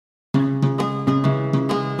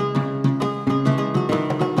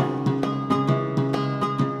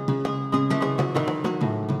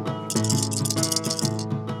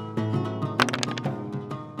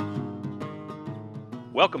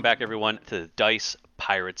Welcome back, everyone, to the Dice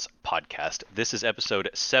Pirates podcast. This is episode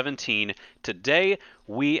 17. Today,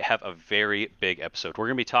 we have a very big episode. We're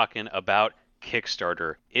going to be talking about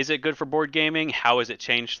Kickstarter. Is it good for board gaming? How has it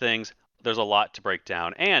changed things? There's a lot to break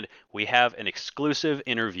down. And we have an exclusive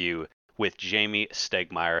interview with Jamey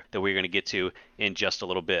Stegmaier that we're going to get to in just a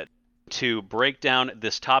little bit. To break down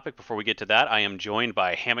this topic, before we get to that, I am joined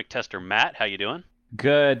by hammock tester Matt. How you doing?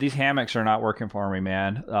 Good. These hammocks are not working for me,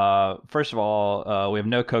 man. First of all, we have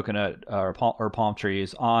no coconut or palm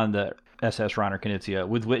trees on the SS Reiner Knizia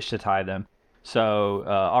with which to tie them. So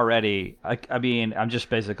already, I mean, I'm just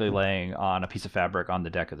basically laying on a piece of fabric on the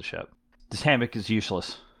deck of the ship. This hammock is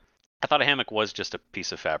useless. I thought a hammock was just a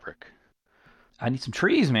piece of fabric. I need some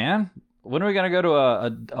trees, man. When are we going to go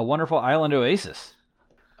to a wonderful island oasis?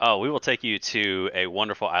 Oh, we will take you to a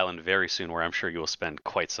wonderful island very soon where I'm sure you will spend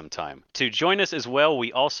quite some time. To join us as well,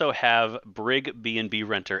 we also have Brig B&B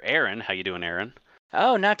renter Aaron. How you doing, Aaron?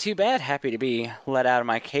 Oh, not too bad. Happy to be let out of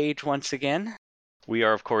my cage once again. We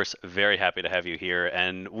are, of course, very happy to have you here,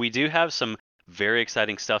 and we do have some very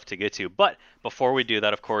exciting stuff to get to. But before we do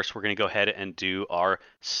that, of course, we're going to go ahead and do our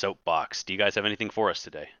soapbox. Do you guys have anything for us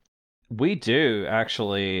today? We do,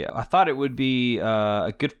 actually. I thought it would be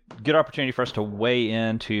a good opportunity for us to weigh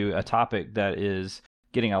into a topic that is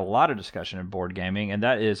getting a lot of discussion in board gaming, and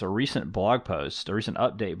that is a recent blog post, a recent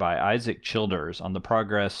update by Isaac Childers on the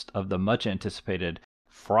progress of the much-anticipated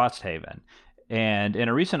Frosthaven. And in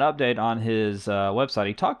a recent update on his website,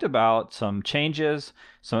 he talked about some changes,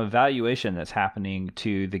 some evaluation that's happening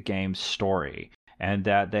to the game's story, and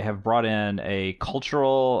that they have brought in a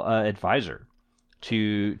cultural advisor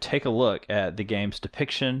to take a look at the game's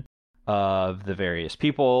depiction of the various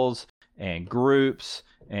peoples and groups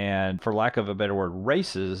and, for lack of a better word,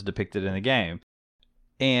 races depicted in the game.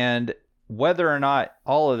 And whether or not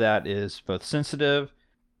all of that is both sensitive,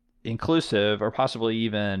 inclusive, or possibly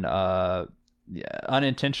even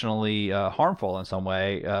unintentionally harmful in some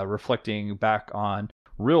way, reflecting back on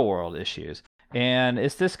real-world issues. And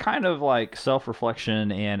it's this kind of like self-reflection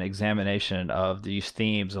and examination of these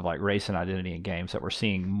themes of like race and identity in games that we're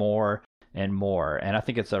seeing more and more. And I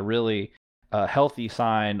think it's a really healthy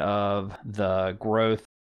sign of the growth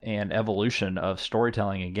and evolution of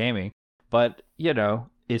storytelling in gaming. But, you know,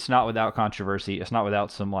 it's not without controversy. It's not without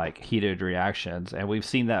some like heated reactions. And we've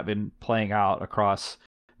seen that been playing out across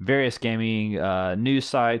various gaming news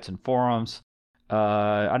sites and forums.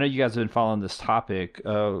 I know you guys have been following this topic.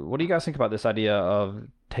 What do you guys think about this idea of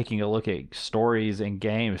taking a look at stories and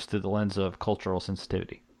games through the lens of cultural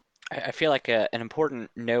sensitivity? I feel like an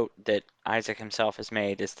important note that Isaac himself has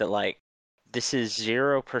made is that, like, this is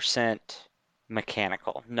 0%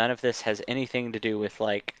 mechanical. None of this has anything to do with,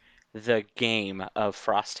 like, the game of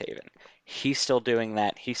Frosthaven. He's still doing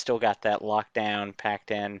that. He's still got that locked down,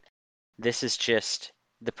 packed in. This is just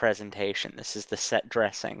the presentation. This is the set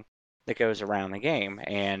dressing that goes around the game.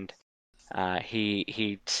 And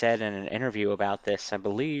he said in an interview about this, I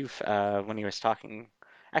believe, when he was talking,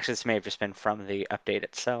 actually this may have just been from the update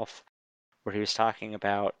itself, where he was talking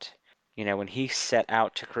about, you know, when he set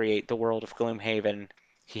out to create the world of Gloomhaven,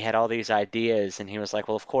 he had all these ideas and he was like,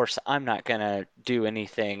 well, of course, I'm not going to do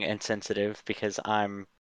anything insensitive because I'm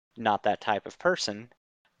not that type of person,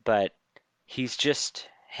 but he's just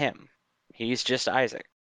him. He's just Isaac.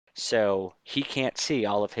 So he can't see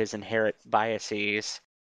all of his inherent biases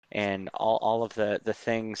and all of the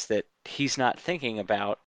things that he's not thinking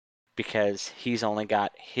about because he's only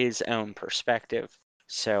got his own perspective.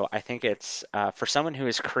 So I think it's for someone who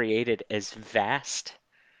has created as vast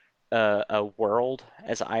a world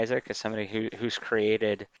as Isaac, as somebody who's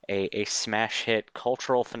created a smash hit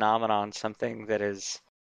cultural phenomenon, something that is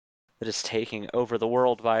taking over the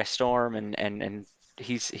world by storm, and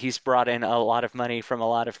he's brought in a lot of money from a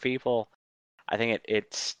lot of people. I think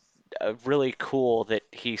it's really cool that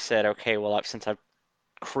he said, okay, well, since I'm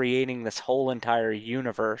creating this whole entire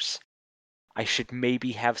universe, I should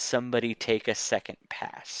maybe have somebody take a second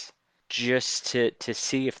pass just to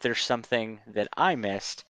see if there's something that I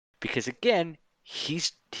missed. Because again,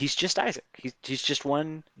 he's just Isaac. He's just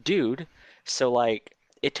one dude. So like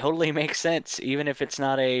it totally makes sense, even if it's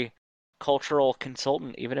not a cultural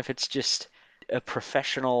consultant, even if it's just a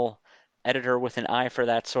professional editor with an eye for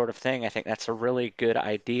that sort of thing. I think that's a really good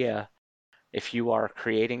idea if you are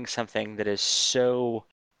creating something that is so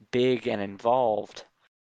big and involved,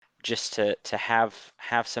 just to have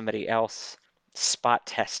somebody else spot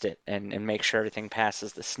test it and make sure everything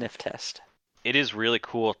passes the sniff test. It is really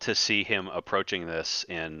cool to see him approaching this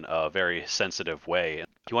in a very sensitive way.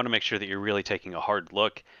 You want to make sure that you're really taking a hard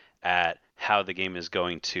look at how the game is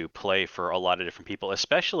going to play for a lot of different people,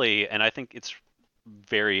 especially, and I think it's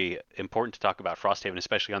very important to talk about Frosthaven,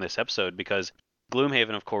 especially on this episode, because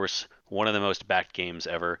Gloomhaven, of course, one of the most backed games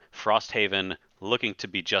ever. Frosthaven looking to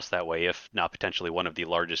be just that way, if not potentially one of the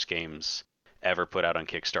largest games ever put out on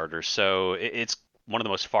Kickstarter. So it's one of the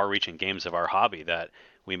most far-reaching games of our hobby that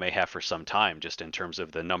we may have for some time, just in terms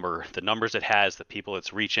of the numbers it has, the people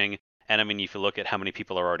it's reaching. And I mean, if you look at how many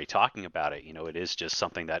people are already talking about it, it is just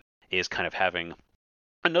something that is kind of having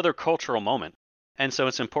another cultural moment. And so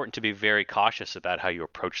it's important to be very cautious about how you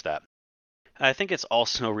approach that. I think it's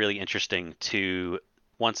also really interesting to,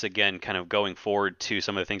 once again, kind of going forward to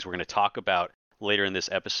some of the things we're going to talk about later in this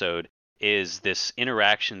episode, is this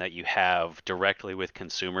interaction that you have directly with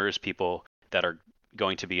consumers, people that are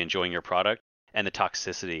going to be enjoying your product, and the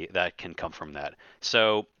toxicity that can come from that.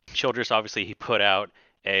 So Childress, obviously, he put out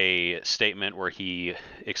a statement where he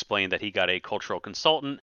explained that he got a cultural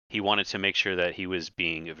consultant. He wanted to make sure that he was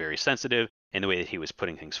being very sensitive in the way that he was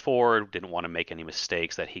putting things forward, didn't want to make any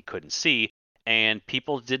mistakes that he couldn't see, and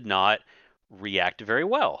people did not react very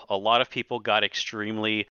well. A lot of people got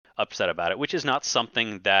extremely upset about it, which is not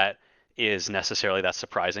something that is necessarily that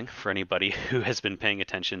surprising for anybody who has been paying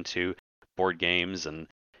attention to board games. And,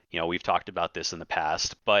 we've talked about this in the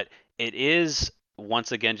past, but it is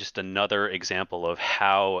once again just another example of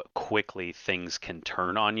how quickly things can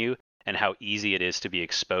turn on you and how easy it is to be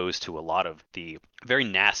exposed to a lot of the very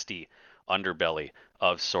nasty underbelly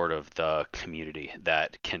of sort of the community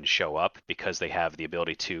that can show up because they have the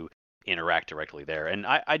ability to interact directly there. And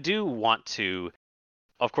I do want to,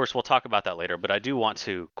 of course, we'll talk about that later, but I do want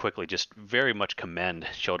to quickly just very much commend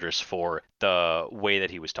Childress for the way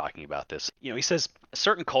that he was talking about this. He says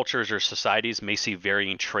certain cultures or societies may see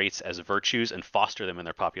varying traits as virtues and foster them in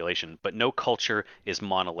their population, but no culture is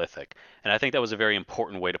monolithic. And I think that was a very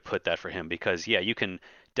important way to put that for him because, yeah, you can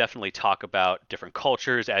definitely talk about different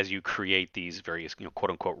cultures as you create these various,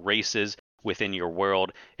 quote unquote, races within your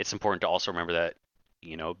world. It's important to also remember that,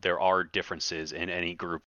 there are differences in any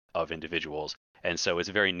group of individuals. And so it's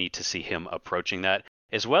very neat to see him approaching that,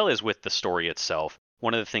 as well as with the story itself.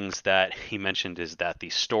 One of the things that he mentioned is that the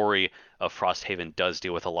story of Frosthaven does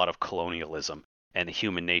deal with a lot of colonialism and the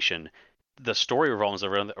human nation. The story revolves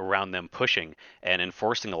around them pushing and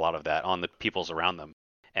enforcing a lot of that on the peoples around them.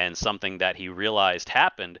 And something that he realized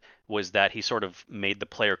happened was that he sort of made the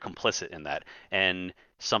player complicit in that. And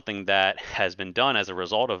something that has been done as a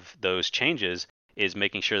result of those changes is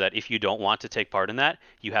making sure that if you don't want to take part in that,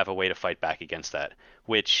 you have a way to fight back against that,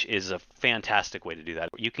 which is a fantastic way to do that.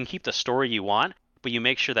 You can keep the story you want, but you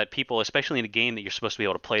make sure that people, especially in a game that you're supposed to be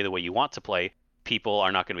able to play the way you want to play, people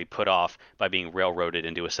are not going to be put off by being railroaded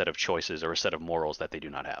into a set of choices or a set of morals that they do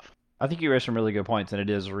not have. I think you raised some really good points, and it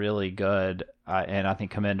is really good, and I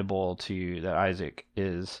think commendable to that Isaac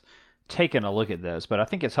is taking a look at this. But I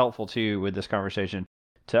think it's helpful too with this conversation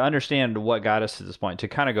to understand what got us to this point, to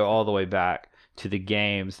kind of go all the way back to the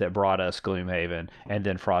games that brought us Gloomhaven and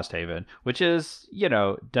then Frosthaven, which is,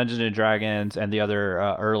 Dungeons and Dragons and the other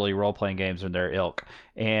early role-playing games in their ilk.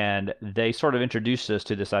 And they sort of introduced us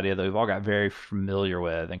to this idea that we've all got very familiar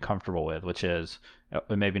with and comfortable with, which is,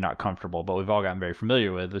 maybe not comfortable, but we've all gotten very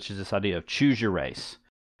familiar with, which is this idea of choose your race.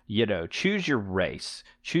 Choose your race.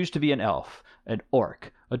 Choose to be an elf, an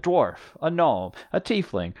orc, a dwarf, a gnome, a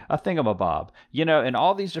tiefling, a thingamabob, and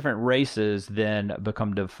all these different races then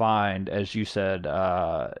become defined, as you said,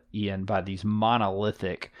 Ian, by these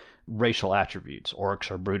monolithic racial attributes. Orcs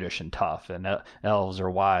are brutish and tough, and elves are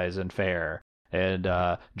wise and fair, and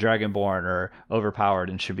Dragonborn are overpowered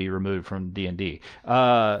and should be removed from D&D.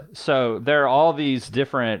 So there are all these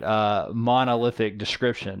different monolithic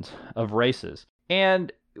descriptions of races.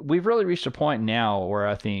 And we've really reached a point now where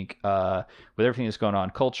I think with everything that's going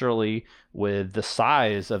on culturally, with the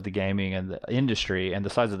size of the gaming and the industry and the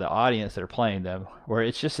size of the audience that are playing them, where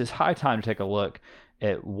it's high time to take a look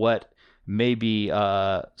at what may be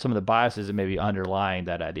some of the biases that may be underlying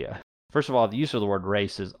that idea. First of all, the use of the word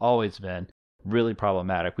race has always been really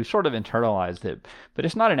problematic. We've sort of internalized it, but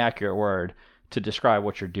it's not an accurate word to describe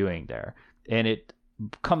what you're doing there. And it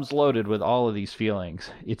comes loaded with all of these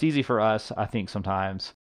feelings. It's easy for us, I think,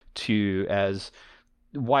 sometimes to, as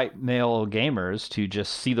white male gamers, to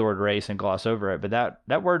just see the word race and gloss over it, but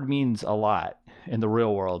that word means a lot in the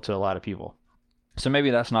real world to a lot of people. So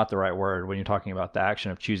maybe that's not the right word when you're talking about the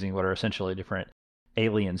action of choosing what are essentially different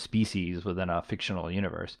alien species within a fictional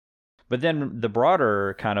universe. But then the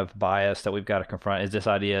broader kind of bias that we've got to confront is this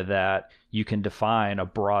idea that you can define a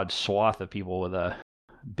broad swath of people with a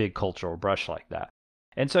big cultural brush like that.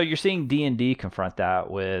 And so you're seeing D&D confront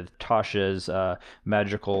that with Tasha's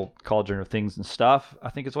Magical Cauldron of Things and Stuff, I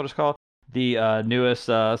think is what it's called. the newest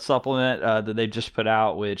supplement that they've just put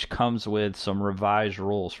out, which comes with some revised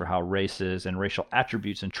rules for how races and racial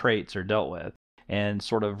attributes and traits are dealt with, and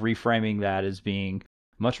sort of reframing that as being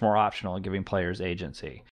much more optional and giving players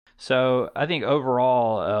agency. So I think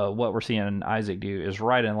overall, what we're seeing Isaac do is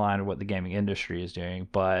right in line with what the gaming industry is doing,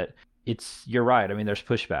 but you're right. I mean, there's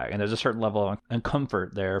pushback, and there's a certain level of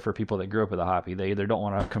uncomfort there for people that grew up with the hobby. They either don't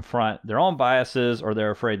want to confront their own biases, or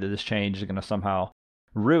they're afraid that this change is going to somehow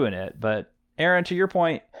ruin it. But Aaron, to your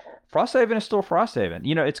point, Frosthaven is still Frosthaven.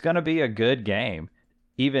 It's going to be a good game,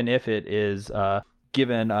 even if it is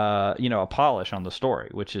given a polish on the story,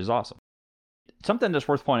 which is awesome. Something that's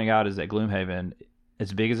worth pointing out is that Gloomhaven,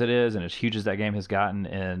 as big as it is and as huge as that game has gotten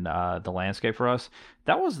in the landscape for us,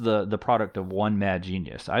 that was the product of one mad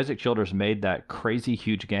genius. Isaac Childers made that crazy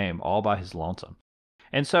huge game all by his lonesome.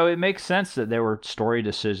 And so it makes sense that there were story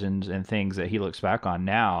decisions and things that he looks back on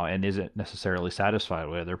now and isn't necessarily satisfied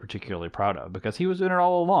with or particularly proud of, because he was doing it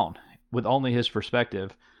all alone with only his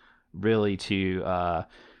perspective really to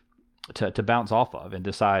bounce off of and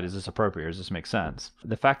decide, is this appropriate, does this make sense?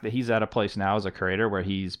 The fact that he's at a place now as a creator where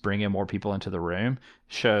he's bringing more people into the room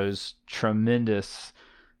shows tremendous,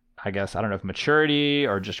 I guess, I don't know if maturity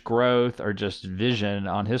or just growth or just vision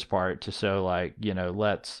on his part to show, like,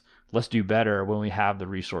 let's do better when we have the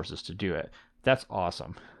resources to do it. That's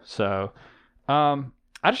awesome. So I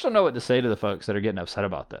just don't know what to say to the folks that are getting upset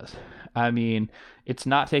about this. I mean, it's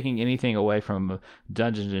not taking anything away from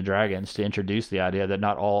Dungeons and Dragons to introduce the idea that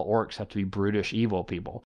not all orcs have to be brutish, evil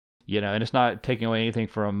people. And it's not taking away anything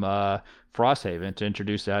from Frosthaven to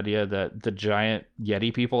introduce the idea that the giant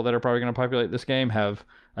Yeti people that are probably going to populate this game have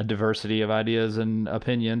a diversity of ideas and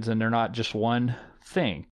opinions, and they're not just one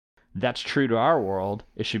thing. That's true to our world.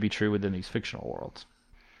 It should be true within these fictional worlds.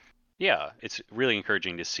 Yeah, it's really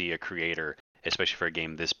encouraging to see a creator, especially for a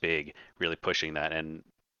game this big, really pushing that. And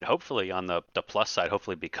hopefully on the plus side,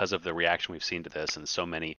 hopefully because of the reaction we've seen to this and so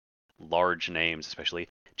many large names, especially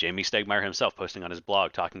Jamey Stegmaier himself posting on his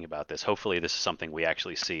blog talking about this, hopefully this is something we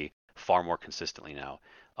actually see far more consistently now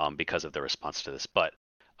because of the response to this. But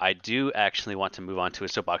I do actually want to move on to a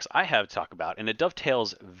soapbox I have to talk about, and it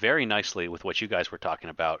dovetails very nicely with what you guys were talking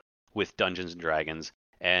about with Dungeons and Dragons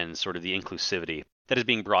and sort of the inclusivity that is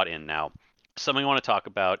being brought in now. Something I want to talk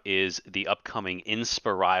about is the upcoming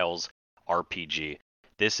Inspirals RPG.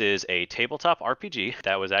 This is a tabletop RPG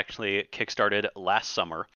that was actually kickstarted last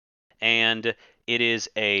summer, and it is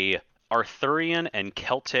a Arthurian and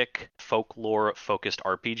Celtic folklore focused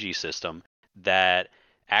RPG system that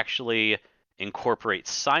actually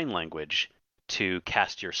incorporates sign language to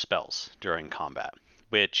cast your spells during combat,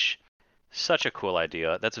 which such a cool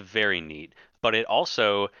idea. That's very neat. But it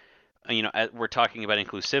also, we're talking about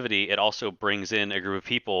inclusivity, it also brings in a group of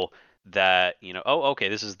people that, oh, okay,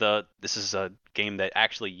 this is a game that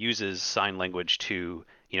actually uses sign language to,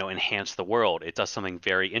 enhance the world. It does something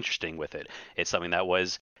very interesting with it. It's something that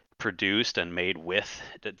was produced and made with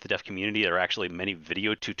the deaf community. There are actually many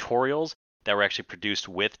video tutorials that were actually produced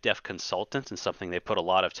with deaf consultants and something they put a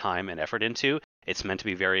lot of time and effort into. It's meant to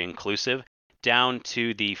be very inclusive, down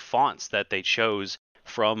to the fonts that they chose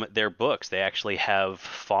from their books. They actually have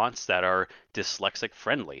fonts that are dyslexic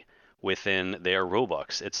friendly within their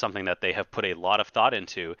rulebooks. It's something that they have put a lot of thought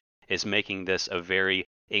into, is making this a very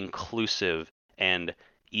inclusive and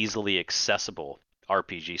easily accessible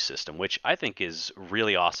RPG system, which I think is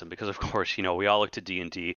really awesome because, of course, we all look to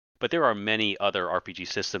D&D, but there are many other RPG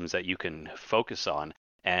systems that you can focus on,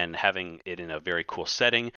 and having it in a very cool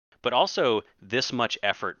setting, but also this much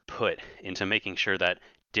effort put into making sure that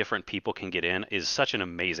different people can get in is such an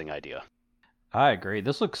amazing idea. I agree.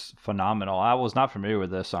 This looks phenomenal. I was not familiar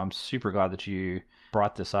with this, so I'm super glad that you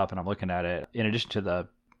brought this up and I'm looking at it. In addition to the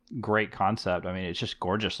great concept, I mean, it's just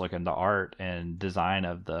gorgeous looking, the art and design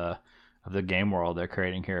of the game world they're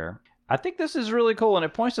creating here. I think this is really cool, and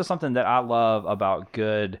it points to something that I love about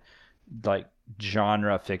good, like,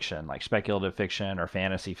 genre fiction, like speculative fiction or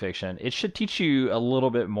fantasy fiction. It should teach you a little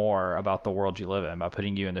bit more about the world you live in by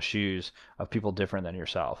putting you in the shoes of people different than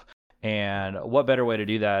yourself. And what better way to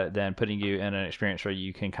do that than putting you in an experience where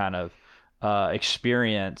you can kind of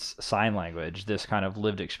experience sign language, this kind of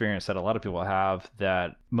lived experience that a lot of people have,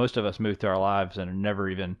 that most of us move through our lives and are never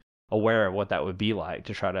even aware of what that would be like,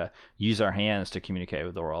 to try to use our hands to communicate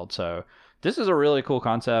with the world. So this is a really cool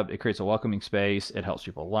concept. It creates a welcoming space. It helps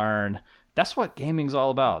people learn. That's what gaming's all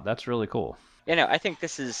about. That's really cool. I think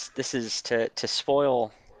this is to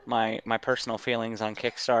spoil my personal feelings on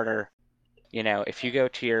Kickstarter. If you go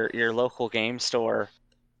to your local game store,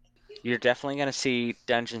 you're definitely going to see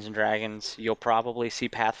Dungeons and Dragons. You'll probably see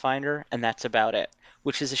Pathfinder, and that's about it,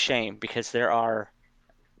 which is a shame because there are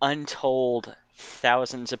untold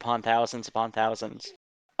thousands upon thousands upon thousands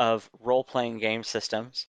of role-playing game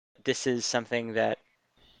systems. This is something that,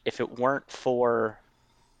 if it weren't for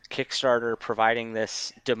Kickstarter providing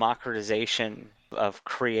this democratization of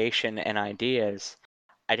creation and ideas,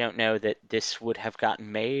 I don't know that this would have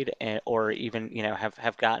gotten made or even,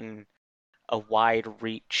 have gotten a wide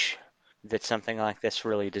reach that something like this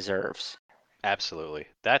really deserves. Absolutely.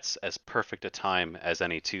 That's as perfect a time as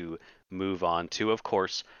any to move on to, of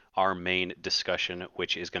course, our main discussion,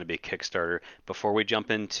 which is going to be Kickstarter. Before we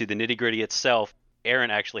jump into the nitty gritty itself,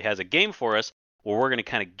 Aaron actually has a game for us where we're going to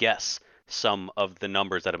kind of guess some of the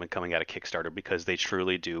numbers that have been coming out of Kickstarter because they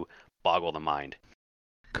truly do boggle the mind.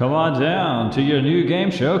 Come on down to your new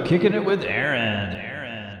game show, Kicking It with Aaron.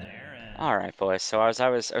 All right, boys. So I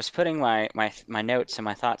was putting my notes and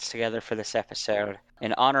my thoughts together for this episode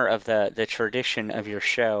in honor of the tradition of your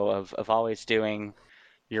show of always doing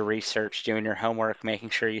your research, doing your homework, making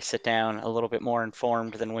sure you sit down a little bit more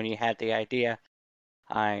informed than when you had the idea.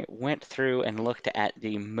 I went through and looked at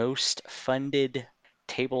the most funded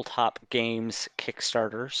tabletop games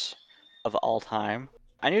Kickstarters of all time.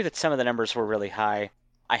 I knew that some of the numbers were really high.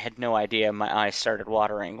 I had no idea. My eyes started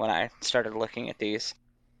watering when I started looking at these.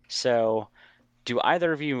 So, do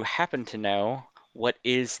either of you happen to know what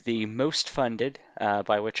is the most funded,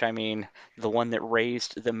 by which I mean the one that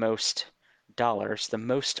raised the most dollars, the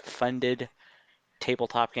most funded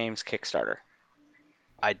tabletop games Kickstarter?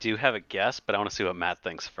 I do have a guess, but I want to see what Matt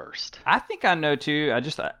thinks first. I think I know too. I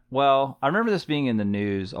remember this being in the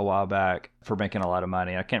news a while back for making a lot of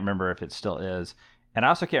money. I can't remember if it still is. And I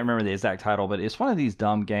also can't remember the exact title, but it's one of these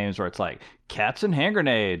dumb games where it's like cats and hand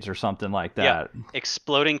grenades or something like that. Yeah,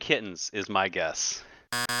 Exploding Kittens is my guess.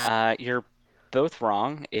 You're both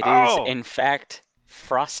wrong. It is, Oh! in fact,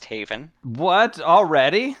 Frosthaven. What?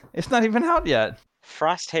 Already? It's not even out yet.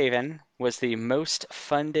 Frosthaven was the most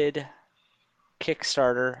funded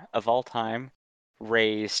Kickstarter of all time,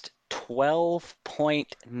 raised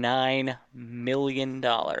 $12.9 million.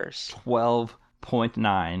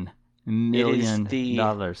 $12.9 It is million.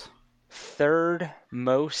 the third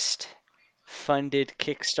most funded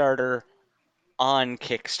Kickstarter on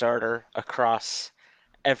Kickstarter across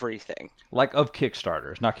everything. Like of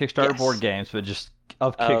Kickstarters. Not Kickstarter Yes. board games, but just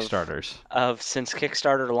of Kickstarters. Since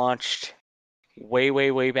Kickstarter launched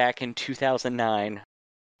way back in 2009,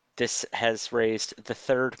 this has raised the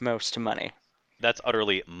third most money. That's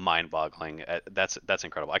utterly mind-boggling. That's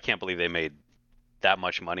incredible. I can't believe they made that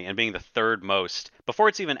much money, and being the third most before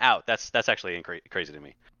it's even out. That's actually crazy to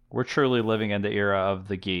me. We're truly living in the era of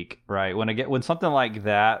the geek, right? When something like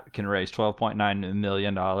that can raise $12.9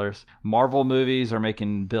 million, Marvel movies are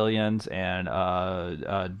making billions, and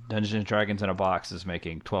Dungeons and Dragons in a Box is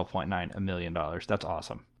making $12.9 million. That's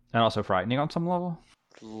awesome, and also frightening on some level.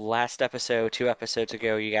 Last episode, 2 episodes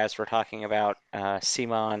ago, you guys were talking about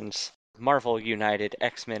Simon's Marvel United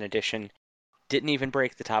X-Men edition. Didn't even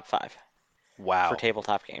break the top 5 Wow. for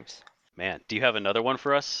tabletop games. Man, do you have another one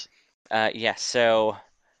for us? Yes, so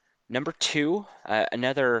number 2,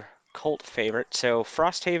 another cult favorite. So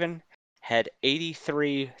Frosthaven had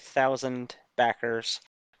 83,000 backers,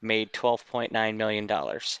 made $12.9 million.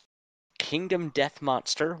 Kingdom Death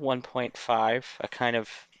Monster, 1.5, a kind of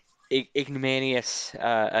ignominious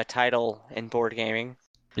title in board gaming.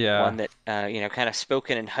 Yeah. One that, kind of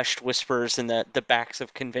spoken in hushed whispers in the backs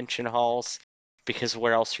of convention halls, because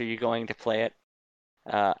where else are you going to play it?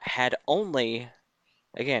 Had only,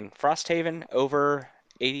 again, Frosthaven, over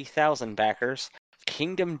 80,000 backers.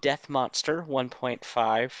 Kingdom Death Monster,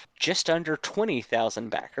 1.5, just under 20,000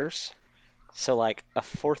 backers. So, like, a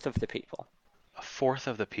fourth of the people. A fourth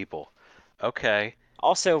of the people. Okay.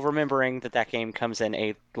 Also, remembering that game comes in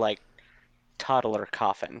a, toddler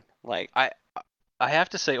coffin. I have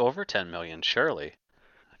to say over 10 million, surely.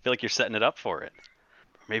 I feel like you're setting it up for it.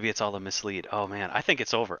 Maybe it's all a mislead. Oh man, I think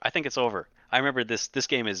it's over. I remember this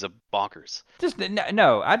game is a bonkers.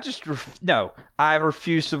 I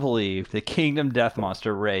refuse to believe the Kingdom Death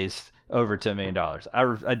Monster raised over $10 million.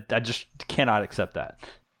 I just cannot accept that.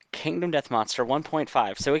 Kingdom Death Monster,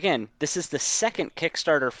 1.5. So again, this is the second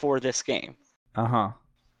Kickstarter for this game.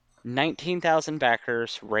 19,000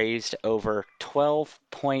 backers, raised over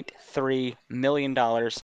 $12.3 million,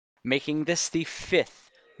 making this the 5th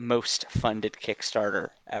most funded Kickstarter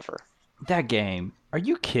ever. That game, are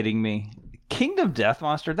you kidding me? Kingdom Death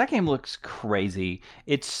Monster, that game looks crazy.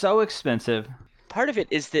 It's so expensive. Part of it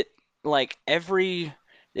is that, the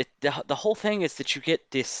whole thing is that you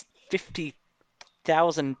get this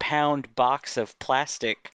 50,000-pound box of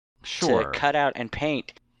plastic to cut out and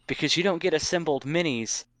paint, because you don't get assembled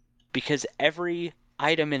minis, because every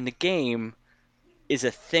item in the game is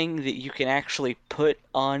a thing that you can actually put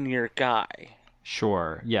on your guy.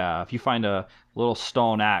 Sure. Yeah. If you find a little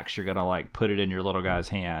stone axe, you're gonna like put it in your little guy's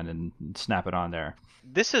hand and snap it on there.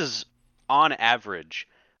 This is on average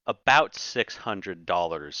about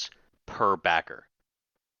 $600 per backer.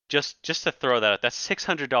 Just to throw that out, that's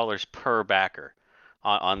 $600 per backer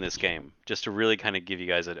on this game, just to really kind of give you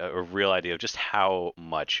guys a real idea of just how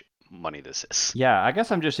much money this is. Yeah, I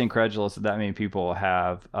guess I'm just incredulous that many people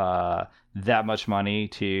have that much money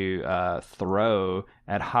to throw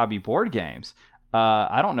at hobby board games.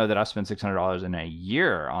 I don't know that I spend $600 in a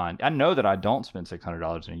year on. I know that I don't spend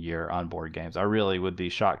 $600 in a year on board games. I really would be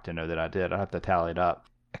shocked to know that I did. I have to tally it up.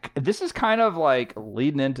 This is kind of like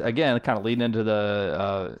leading into again, kind of leading into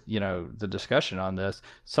the the discussion on this.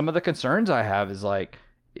 Some of the concerns I have is like,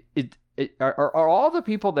 are all the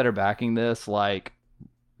people that are backing this like,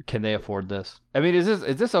 can they afford this? I mean, is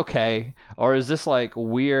this okay, or is this like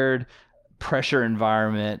weird pressure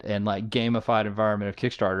environment and like gamified environment of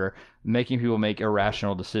Kickstarter making people make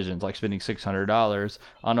irrational decisions, like spending $600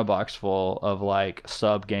 on a box full of like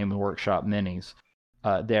sub Game Workshop minis?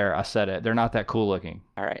 There, I said it. They're not that cool looking.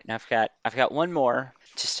 All right, now I've got one more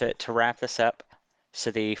just to wrap this up. So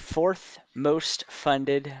the fourth most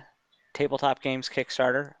funded tabletop games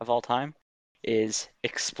Kickstarter of all time is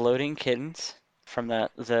Exploding Kittens from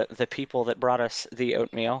the people that brought us the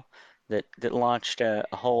oatmeal that launched a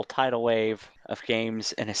whole tidal wave of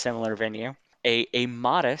games in a similar venue. A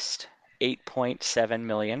modest 8.7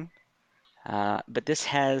 million, but this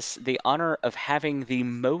has the honor of having the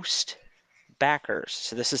most backers.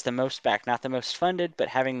 So this is the most backed, not the most funded, but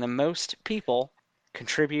having the most people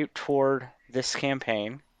contribute toward this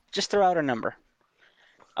campaign. Just throw out a number.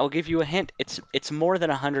 I'll give you a hint. It's more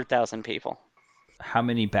than 100,000 people. How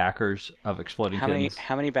many backers of Exploding Kittens?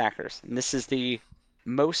 How many backers? And this is the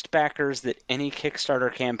most backers that any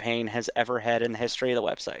Kickstarter campaign has ever had in the history of the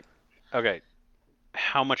website. Okay,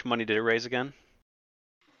 how much money did it raise again?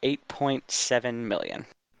 8.7 million.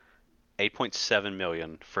 8.7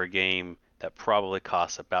 million for a game that probably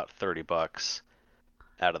costs about $30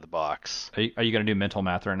 out of the box. Are you gonna do mental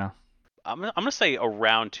math right now? I'm gonna say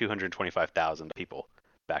around 225,000 people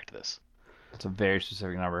backed this. That's a very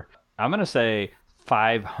specific number. I'm gonna say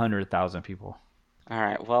 500,000 people. All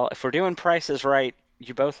right. Well, if we're doing prices right,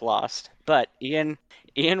 you both lost. But Ian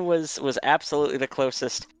was absolutely the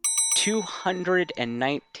closest.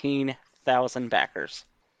 219,000 backers.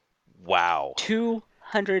 Wow.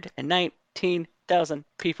 219,000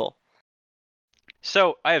 people.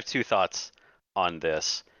 So I have two thoughts on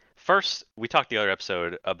this. First, we talked the other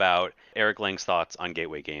episode about Eric Lang's thoughts on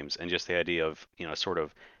gateway games and just the idea of, sort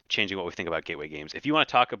of changing what we think about gateway games. If you want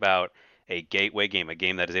to talk about a gateway game, a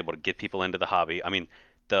game that is able to get people into the hobby, I mean,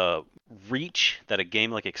 the reach that a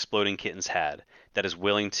game like Exploding Kittens had that is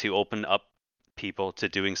willing to open up people to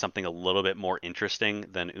doing something a little bit more interesting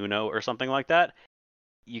than Uno or something like that,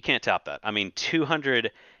 you can't top that. I mean,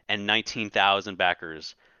 219,000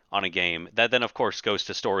 backers on a game that then of course goes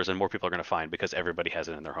to stores and more people are going to find because everybody has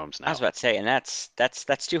it in their homes now. I was about to say, and that's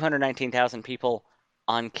 219,000 people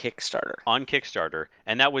on Kickstarter. On Kickstarter,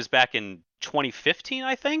 and that was back in 2015,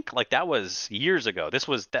 I think. Like that was years ago. This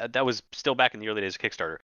was that was still back in the early days of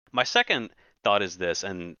Kickstarter. My second thought is this,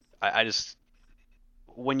 and I just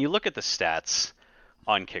when you look at the stats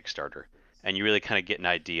on Kickstarter and you really kind of get an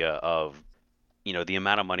idea of the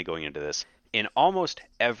amount of money going into this, in almost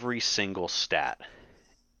every single stat,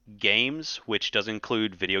 games, which does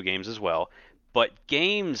include video games as well, but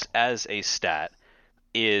games as a stat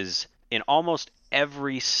is in almost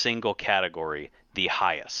every single category the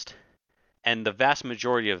highest. And the vast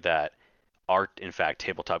majority of that are, in fact,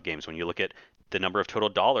 tabletop games. When you look at the number of total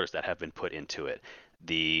dollars that have been put into it,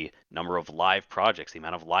 the number of live projects, the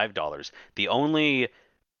amount of live dollars, the only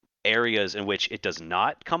areas in which it does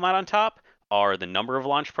not come out on top are the number of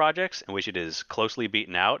launch projects in which it is closely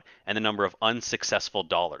beaten out and the number of unsuccessful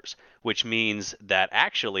dollars, which means that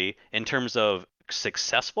actually, in terms of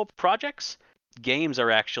successful projects, games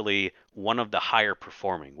are actually one of the higher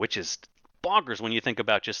performing, which is bonkers when you think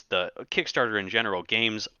about just the Kickstarter in general.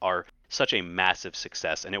 Games are such a massive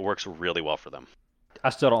success and it works really well for them. I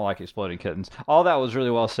still don't like Exploding Kittens. All that was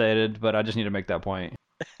really well stated, but I just need to make that point.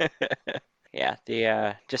 Yeah,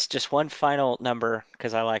 the just one final number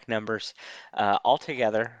because I like numbers.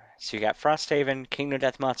 Altogether, so you got Frosthaven, Kingdom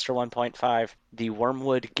Death Monster 1.5, the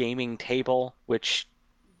Wormwood Gaming Table, which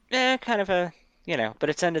kind of a but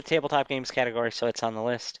it's under the tabletop games category, so it's on the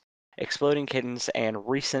list. Exploding Kittens and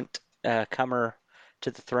recent comer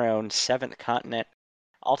to the throne, Seventh Continent.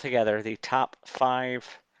 Altogether, the top 5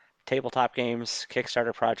 tabletop games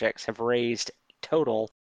Kickstarter projects have raised total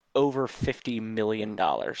over $50 million.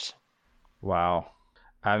 Wow.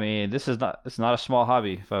 I mean, it's not a small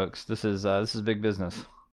hobby, folks. This is big business.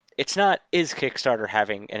 It's not, is Kickstarter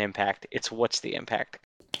having an impact? It's what's the impact?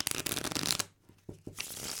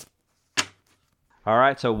 All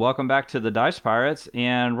right, so welcome back to the Dice Pirates,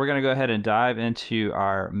 and we're going to go ahead and dive into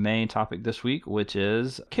our main topic this week, which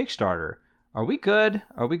is Kickstarter. Are we good?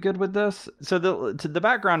 Are we good with this? So the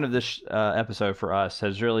background of this episode for us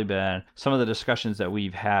has really been some of the discussions that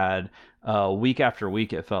we've had week after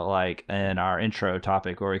week. It felt like in our intro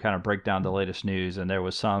topic, where we kind of break down the latest news, and there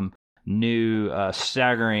was some new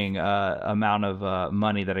staggering amount of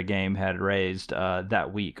money that a game had raised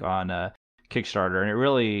that week on Kickstarter, and it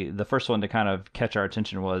really, the first one to kind of catch our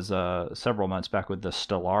attention was several months back with the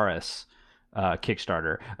Stellaris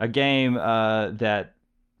Kickstarter, a game that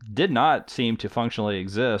did not seem to functionally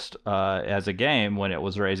exist as a game when it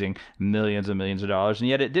was raising millions and millions of dollars, and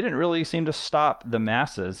yet it didn't really seem to stop the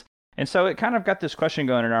masses. And so it kind of got this question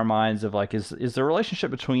going in our minds of like, is the relationship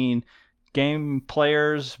between game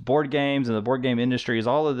players, board games, and the board game industry, is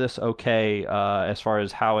all of this okay as far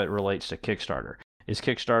as how it relates to Kickstarter? Is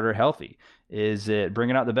Kickstarter healthy? Is it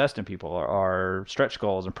bringing out the best in people? Are stretch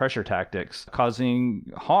goals and pressure tactics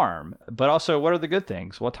causing harm? But also, what are the good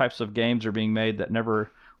things? What types of games are being made that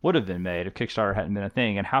never would have been made if Kickstarter hadn't been a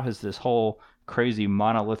thing? And how has this whole crazy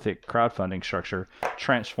monolithic crowdfunding structure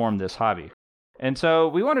transformed this hobby? And so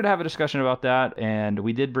we wanted to have a discussion about that, and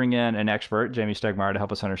we did bring in an expert, Jamey Stegmaier, to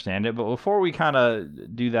help us understand it. But before we kind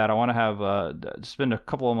of do that, I want to have spend a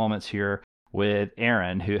couple of moments here with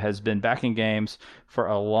Aaron, who has been backing games for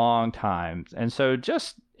a long time. And so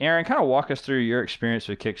just, Aaron, kind of walk us through your experience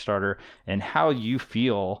with Kickstarter and how you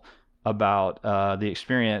feel about the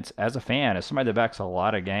experience as a fan, as somebody that backs a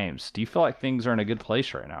lot of games. Do you feel like things are in a good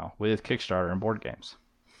place right now with Kickstarter and board games?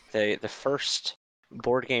 The first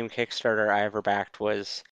board game Kickstarter I ever backed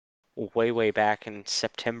was way back in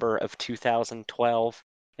September of 2012,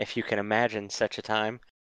 if you can imagine such a time,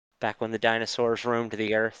 back when the dinosaurs roamed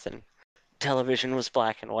the earth and television was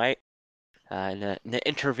black and white. In the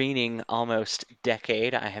intervening almost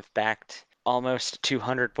decade, I have backed almost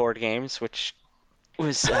 200 board games, which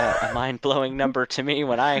was a mind-blowing number to me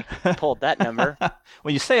when I pulled that number.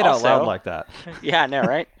 When you say it out loud like that. Yeah, I know,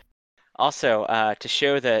 right? Also, to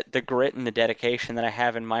show the grit and the dedication that I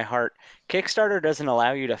have in my heart, Kickstarter doesn't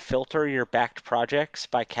allow you to filter your backed projects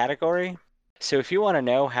by category. So if you want to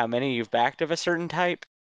know how many you've backed of a certain type,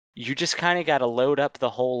 you just kind of got to load up the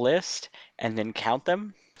whole list and then count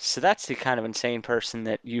them. So that's the kind of insane person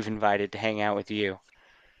that you've invited to hang out with you.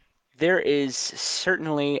 There is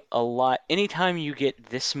certainly a lot. Anytime you get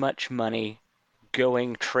this much money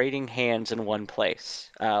going, trading hands in one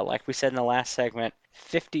place, like we said in the last segment,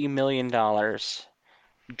 $50 million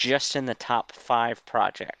just in the top 5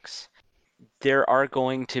 projects. There are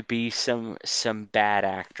going to be some bad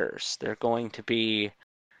actors. There are going to be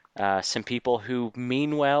some people who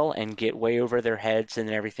mean well and get way over their heads and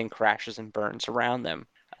everything crashes and burns around them.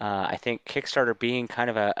 I think Kickstarter being kind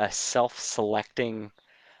of a self-selecting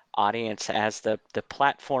audience as the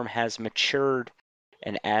platform has matured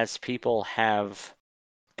and as people have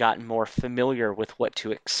gotten more familiar with what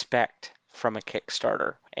to expect from a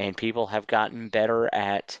Kickstarter, and people have gotten better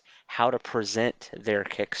at how to present their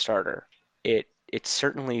Kickstarter. It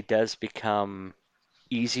certainly does become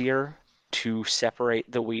easier to separate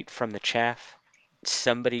the wheat from the chaff.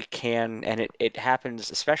 Somebody can, and it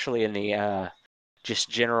happens especially in the just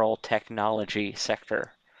general technology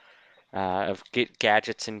sector of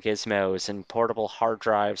gadgets and gizmos and portable hard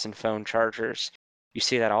drives and phone chargers. You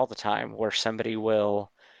see that all the time where somebody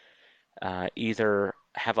will either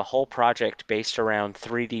have a whole project based around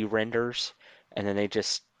 3D renders and then they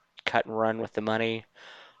just cut and run with the money,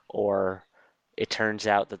 or it turns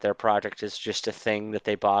out that their project is just a thing that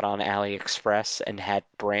they bought on AliExpress and had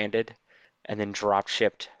branded and then drop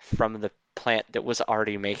shipped from the plant that was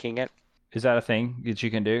already making it. Is that a thing that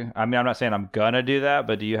you can do? I mean, I'm not saying I'm gonna do that,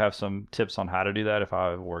 but do you have some tips on how to do that if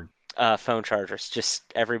I were? Phone chargers.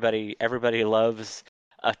 Just everybody loves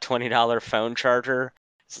a $20 phone charger.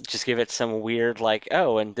 Just give it some weird like,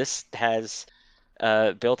 oh, and this has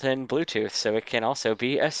built-in Bluetooth, so it can also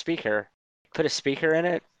be a speaker. Put a speaker in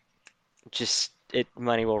it, just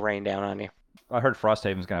money will rain down on you. I heard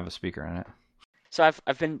Frosthaven's gonna have a speaker in it. So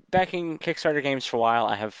I've been backing Kickstarter games for a while.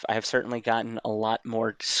 I have certainly gotten a lot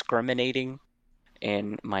more discriminating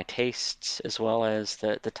in my tastes as well as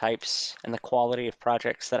the types and the quality of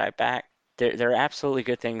projects that I back. There are absolutely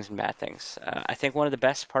good things and bad things. I think one of the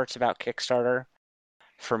best parts about Kickstarter,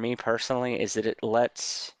 for me personally, is that it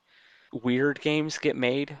lets weird games get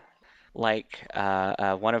made. Like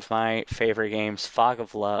one of my favorite games, Fog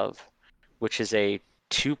of Love, which is a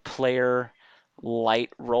 2-player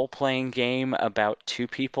light role-playing game about two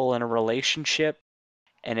people in a relationship,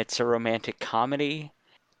 and it's a romantic comedy.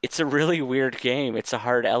 It's a really weird game. It's a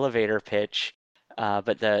hard elevator pitch,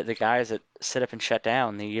 but the guys that set up and shut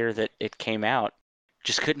down the year that it came out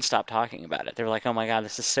just couldn't stop talking about it. They were like, "Oh my God,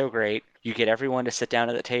 this is so great! You get everyone to sit down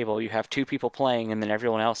at the table. You have two people playing, and then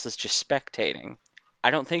everyone else is just spectating." I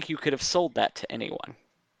don't think you could have sold that to anyone,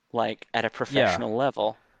 like at a Yeah. professional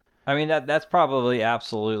level. I mean that's probably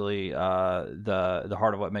absolutely the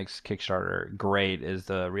heart of what makes Kickstarter great is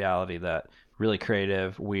the reality that really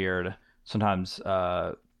creative, weird, sometimes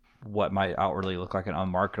what might outwardly look like an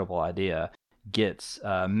unmarketable idea gets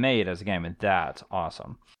made as a game, and that's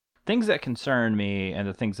awesome. Things that concern me and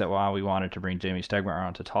the things that why we wanted to bring Jamey Stegmaier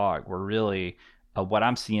on to talk were really what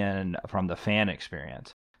I'm seeing from the fan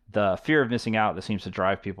experience. The fear of missing out that seems to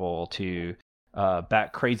drive people to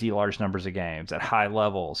back crazy large numbers of games at high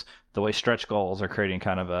levels. The way stretch goals are creating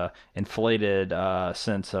kind of a inflated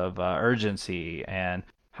sense of urgency, and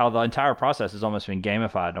how the entire process has almost been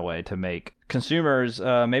gamified in a way to make consumers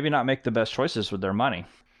maybe not make the best choices with their money.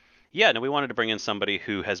 Yeah, no, we wanted to bring in somebody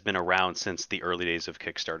who has been around since the early days of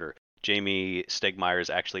Kickstarter. Jamey Stegmaier's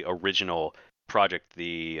actually original project,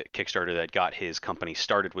 the Kickstarter that got his company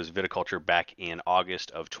started, was Viticulture back in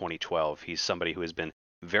August of 2012. He's somebody who has been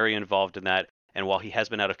very involved in that. And while he has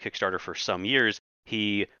been out of Kickstarter for some years,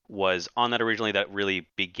 he was on that originally. That really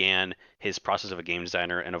began his process of a game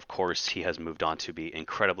designer. And of course, he has moved on to be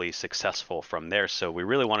incredibly successful from there. So we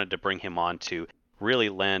really wanted to bring him on to really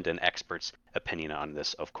lend an expert's opinion on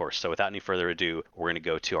this, of course. So without any further ado, we're going to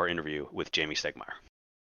go to our interview with Jamey Stegmaier.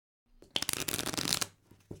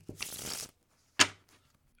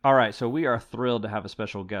 All right, so we are thrilled to have a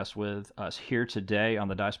special guest with us here today on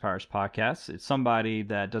the Dice Pirates podcast. It's somebody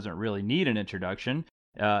that doesn't really need an introduction.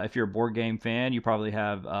 If you're a board game fan, you probably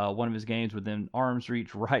have one of his games within arm's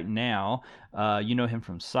reach right now. You know him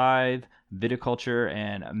from Scythe, Viticulture,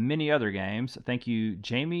 and many other games. Thank you,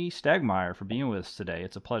 Jamey Stegmaier, for being with us today.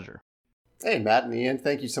 It's a pleasure. Hey, Matt and Ian,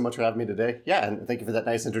 thank you so much for having me today. Yeah, and thank you for that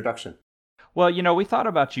nice introduction. Well, we thought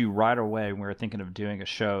about you right away when we were thinking of doing a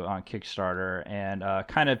show on Kickstarter, and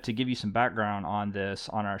kind of to give you some background on this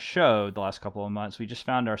on our show the last couple of months, we just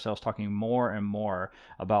found ourselves talking more and more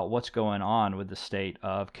about what's going on with the state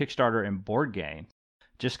of Kickstarter and board game.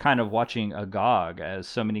 Just kind of watching agog as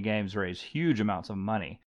so many games raise huge amounts of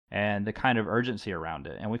money and the kind of urgency around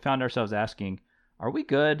it. And we found ourselves asking, are we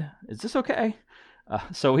good? Is this okay?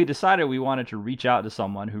 So we decided we wanted to reach out to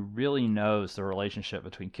someone who really knows the relationship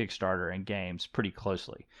between Kickstarter and games pretty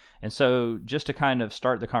closely. And so just to kind of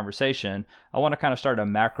start the conversation, I want to kind of start at a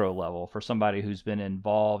macro level for somebody who's been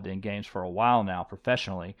involved in games for a while now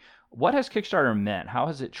professionally. What has Kickstarter meant? How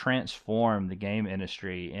has it transformed the game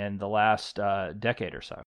industry in the last decade or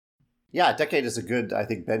so? Yeah, a decade is a good, I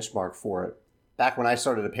think, benchmark for it. Back when I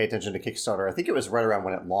started to pay attention to Kickstarter, I think it was right around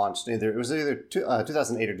when it launched. It was either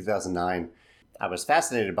 2008 or 2009. I was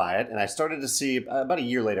fascinated by it, and I started to see, about a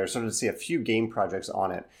year later, I started to see a few game projects on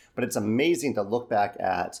it. But it's amazing to look back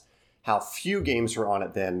at how few games were on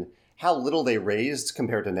it then, how little they raised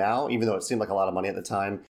compared to now, even though it seemed like a lot of money at the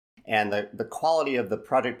time, and the quality of the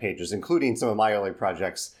project pages, including some of my early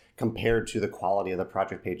projects, compared to the quality of the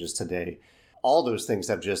project pages today. All those things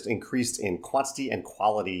have just increased in quantity and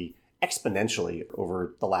quality exponentially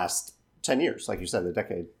over the last 10 years, like you said, a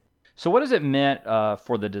decade. So what has it meant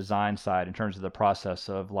for the design side in terms of the process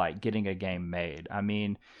of like getting a game made? I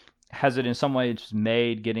mean, has it in some ways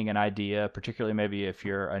made getting an idea, particularly maybe if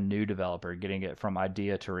you're a new developer, getting it from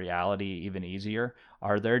idea to reality even easier?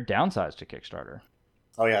 Are there downsides to Kickstarter?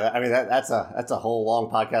 Oh yeah, I mean that's a whole long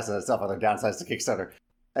podcast in itself. Other downsides to Kickstarter,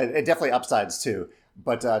 and definitely upsides too.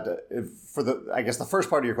 But I guess the first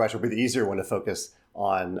part of your question would be the easier one to focus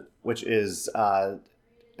on, which is how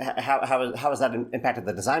has that impacted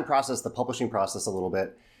the design process, the publishing process a little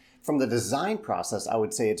bit. From the design process, I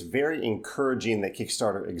would say it's very encouraging that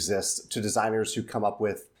Kickstarter exists to designers who come up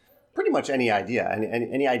with pretty much any idea, and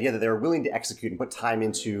any idea that they're willing to execute and put time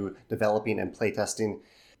into developing and playtesting.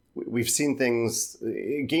 We've seen things,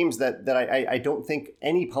 games that I don't think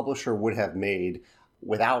any publisher would have made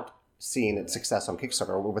without seeing its success on Kickstarter,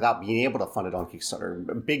 or without being able to fund it on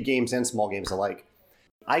Kickstarter, big games and small games alike.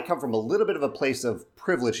 I come from a little bit of a place of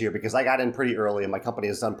privilege here because I got in pretty early and my company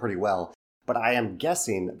has done pretty well. But I am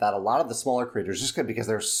guessing that a lot of the smaller creators, just because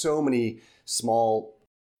there are so many small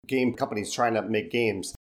game companies trying to make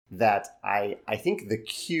games, that I think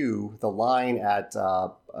the line at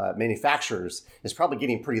manufacturers is probably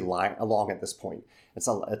getting pretty along at this point. It's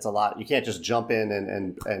a lot. You can't just jump in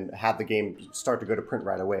and have the game start to go to print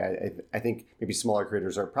right away. I think maybe smaller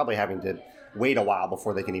creators are probably having to wait a while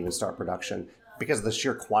before they can even start production. because of the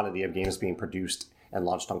sheer quantity of games being produced and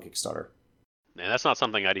launched on Kickstarter. And that's not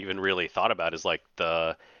something I'd even really thought about, is like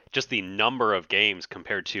just the number of games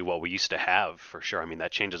compared to what we used to have, for sure. I mean,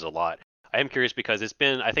 that changes a lot. I am curious because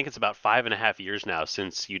I think it's about 5.5 years now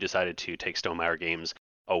since you decided to take Stegmaier Games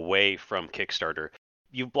away from Kickstarter.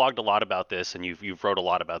 You've blogged a lot about this and you've wrote a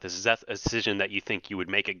lot about this. Is that a decision that you think you would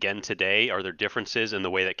make again today? Are there differences in the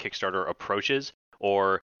way that Kickstarter approaches?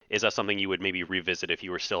 Or is that something you would maybe revisit if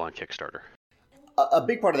you were still on Kickstarter? A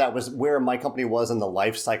big part of that was where my company was in the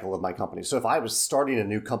life cycle of my company. So if I was starting a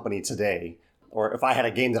new company today, or if I had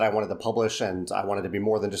a game that I wanted to publish and I wanted to be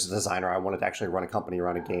more than just a designer, I wanted to actually run a company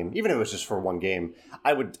around a game, even if it was just for one game,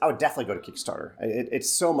 I would definitely go to Kickstarter. It's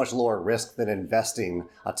so much lower risk than investing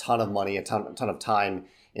a ton of money, a ton of time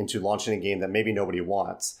into launching a game that maybe nobody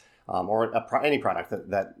wants, or any product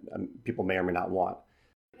that people may or may not want.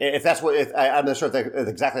 I'm not sure if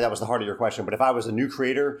exactly that was the heart of your question, but if I was a new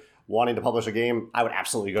creator wanting to publish a game, I would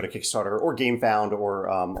absolutely go to Kickstarter or GameFound or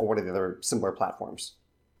one of the other similar platforms.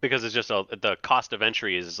 Because it's just the cost of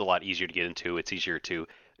entry is a lot easier to get into. It's easier to,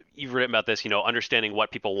 you've written about this, understanding what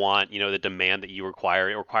people want, the demand that you require.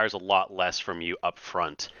 It requires a lot less from you up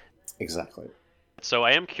front. Exactly. So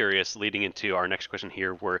I am curious, leading into our next question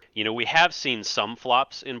here, where, we have seen some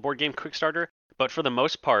flops in board game Kickstarter, but for the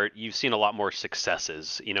most part, you've seen a lot more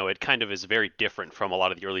successes. It kind of is very different from a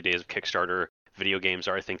lot of the early days of Kickstarter. Video games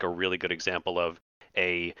are, I think, a really good example of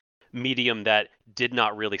a medium that did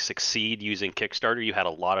not really succeed using Kickstarter. You had a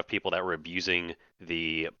lot of people that were abusing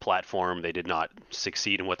the platform. They did not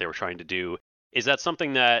succeed in what they were trying to do. Is that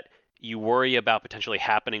something that you worry about potentially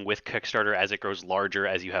happening with Kickstarter as it grows larger,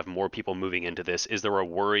 as you have more people moving into this? Is there a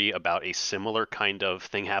worry about a similar kind of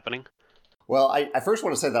thing happening? Well, I first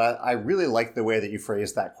want to say that I really like the way that you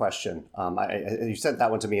phrased that question. You sent that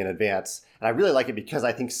one to me in advance, and I really like it because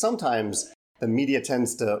I think sometimes the media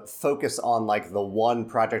tends to focus on like the one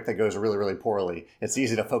project that goes really, really poorly. It's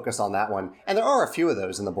easy to focus on that one. And there are a few of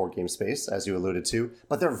those in the board game space, as you alluded to,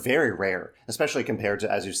 but they're very rare, especially compared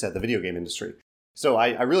to, as you said, the video game industry. So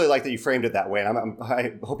I really like that you framed it that way, and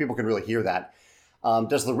I hope people can really hear that.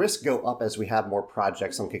 Does the risk go up as we have more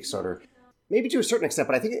projects on Kickstarter? Maybe to a certain extent,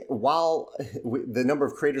 but I think while the number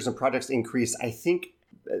of creators and projects increase, I think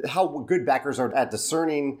how good backers are at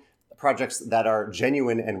discerning projects that are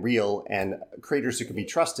genuine and real and creators who can be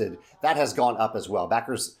trusted, that has gone up as well.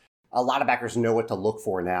 A lot of backers know what to look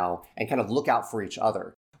for now and kind of look out for each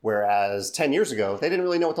other. Whereas 10 years ago, they didn't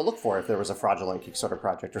really know what to look for if there was a fraudulent Kickstarter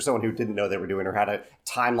project or someone who didn't know they were doing or had a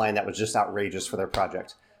timeline that was just outrageous for their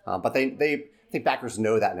project. But I think backers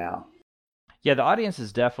know that now. Yeah, the audience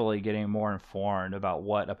is definitely getting more informed about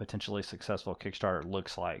what a potentially successful Kickstarter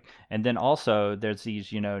looks like. And then also there's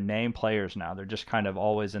these, name players now. They're just kind of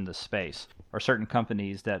always in the space, or certain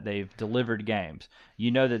companies that they've delivered games.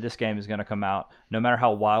 You know that this game is going to come out no matter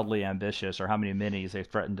how wildly ambitious or how many minis they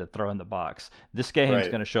threaten to throw in the box. This game is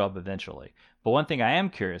going to show up eventually. But one thing I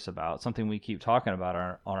am curious about, something we keep talking about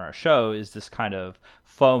on our show, is this kind of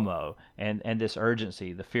FOMO and this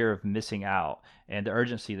urgency, the fear of missing out, and the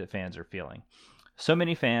urgency that fans are feeling. So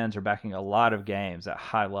many fans are backing a lot of games at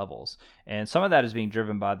high levels, and some of that is being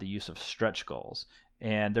driven by the use of stretch goals.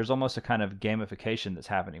 And there's almost a kind of gamification that's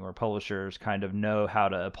happening where publishers kind of know how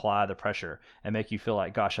to apply the pressure and make you feel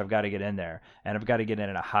like, gosh, I've got to get in there and I've got to get in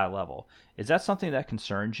at a high level. Is that something that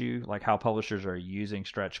concerns you, like how publishers are using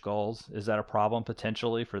stretch goals? Is that a problem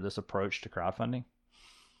potentially for this approach to crowdfunding?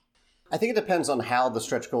 I think it depends on how the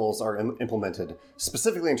stretch goals are implemented,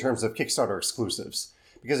 specifically in terms of Kickstarter exclusives.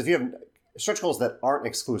 Because if you have stretch goals that aren't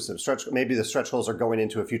exclusive, maybe the stretch goals are going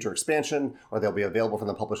into a future expansion or they'll be available from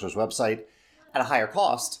the publisher's website at a higher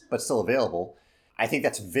cost, but still available. I think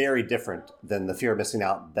that's very different than the fear of missing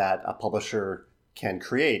out that a publisher can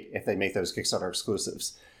create if they make those Kickstarter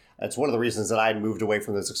exclusives. It's one of the reasons that I moved away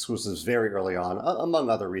from those exclusives very early on, among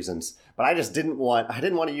other reasons. But I didn't want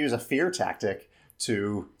to use a fear tactic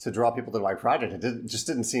to draw people to my project. It just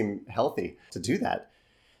didn't seem healthy to do that.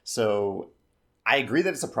 So I agree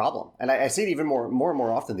that it's a problem. And I see it even more and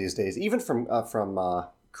more often these days, even from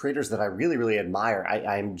creators that I really, really admire.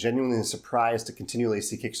 I'm genuinely surprised to continually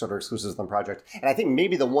see Kickstarter exclusives on project. And I think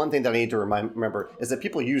maybe the one thing that I need to remember is that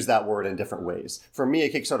people use that word in different ways. For me, a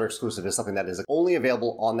Kickstarter exclusive is something that is only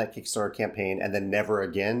available on that Kickstarter campaign and then never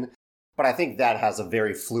again. But I think that has a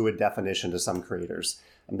very fluid definition to some creators.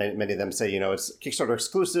 Many of them say, it's Kickstarter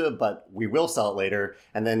exclusive, but we will sell it later.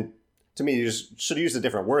 And then to me, you just should use a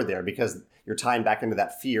different word there because you're tying back into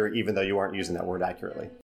that fear, even though you aren't using that word accurately.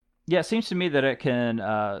 Yeah, it seems to me that it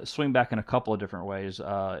can swing back in a couple of different ways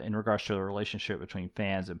in regards to the relationship between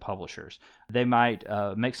fans and publishers. They might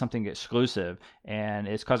make something exclusive, and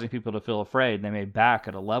it's causing people to feel afraid. They may back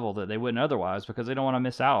at a level that they wouldn't otherwise because they don't want to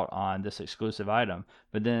miss out on this exclusive item.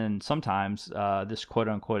 But then sometimes this quote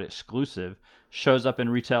unquote exclusive shows up in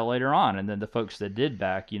retail later on, and then the folks that did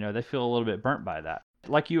back, they feel a little bit burnt by that.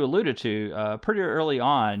 Like you alluded to, pretty early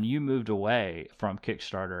on, you moved away from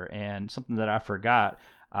Kickstarter, and something that I forgot,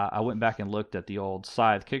 I went back and looked at the old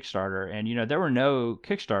Scythe Kickstarter, and there were no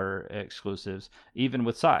Kickstarter exclusives, even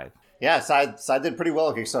with Scythe. Yeah, Scythe did pretty well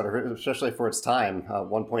at Kickstarter, especially for its time,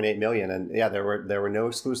 1.8 million, and yeah, there were no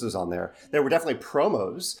exclusives on there. There were definitely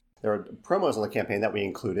promos. There were promos on the campaign that we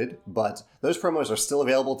included, but those promos are still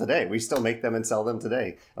available today. We still make them and sell them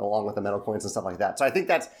today, along with the metal coins and stuff like that. So I think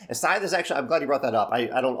Scythe is actually, I'm glad you brought that up. I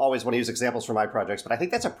don't always want to use examples for my projects, but I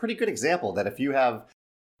think that's a pretty good example that if you have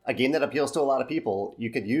a game that appeals to a lot of people,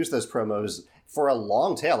 you could use those promos for a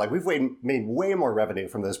long tail. Like we've made way more revenue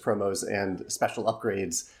from those promos and special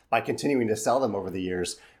upgrades by continuing to sell them over the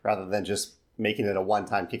years rather than just making it a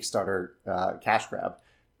one-time Kickstarter cash grab.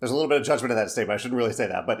 There's a little bit of judgment in that statement. I shouldn't really say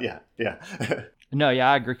that, but yeah. No, yeah,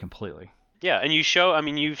 I agree completely. Yeah, and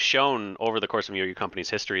you've shown over the course of your company's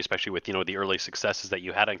history, especially with, the early successes that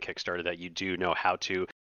you had on Kickstarter, that you do know how to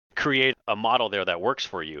create a model there that works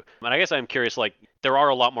for you. And I guess I'm curious, like, there are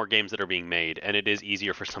a lot more games that are being made, and it is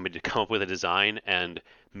easier for somebody to come up with a design, and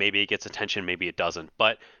maybe it gets attention, maybe it doesn't.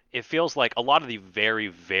 But it feels like a lot of the very,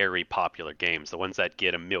 very popular games, the ones that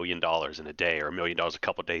get $1 million in a day or $1 million a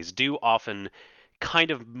couple of days, do often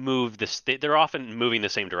kind of move this. They're often moving the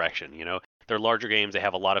same direction. They're larger games, they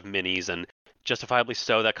have a lot of minis, and justifiably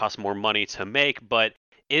so, that costs more money to make. But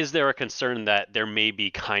is there a concern that there may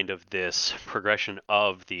be kind of this progression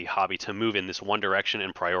of the hobby to move in this one direction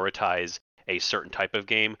and prioritize a certain type of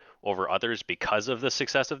game over others because of the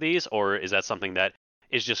success of these? Or is that something that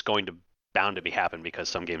is just bound to be happen because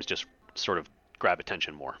some games just sort of grab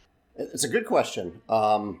attention more? It's a good question.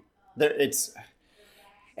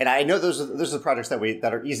 And I know those are the projects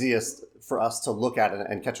that are easiest for us to look at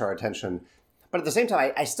and catch our attention. But at the same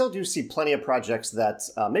time, I still do see plenty of projects that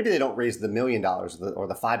maybe they don't raise the $1 million or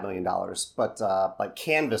the $5 million, but like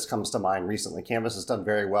Canvas comes to mind recently. Canvas has done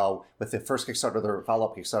very well with the first Kickstarter, their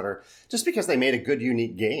follow-up Kickstarter, just because they made a good,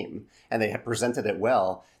 unique game and they had presented it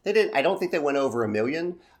well. I don't think they went over 1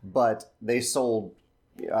 million, but they sold,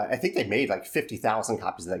 I think they made like 50,000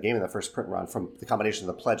 copies of that game in the first print run from the combination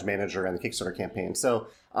of the Pledge Manager and the Kickstarter campaign. So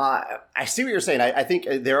I see what you're saying. I think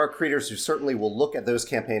there are creators who certainly will look at those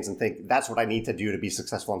campaigns and think that's what I need to do to be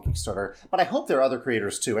successful on Kickstarter. But I hope there are other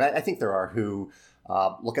creators too, and I think there are, who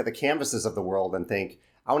look at the canvases of the world and think,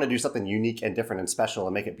 I want to do something unique and different and special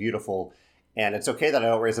and make it beautiful. And it's okay that I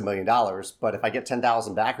don't raise $1 million, but if I get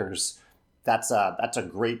 10,000 backers, that's a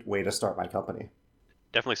great way to start my company.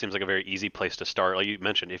 Definitely seems like a very easy place to start. Like you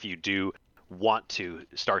mentioned, if you do want to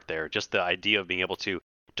start there, just the idea of being able to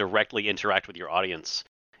directly interact with your audience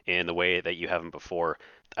in the way that you haven't before.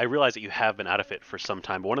 I realize that you have been out of it for some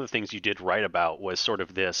time, but one of the things you did write about was sort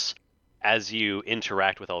of this, as you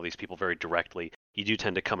interact with all these people very directly, you do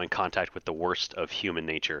tend to come in contact with the worst of human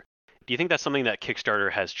nature. Do you think that's something that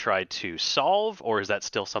Kickstarter has tried to solve, or is that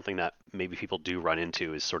still something that maybe people do run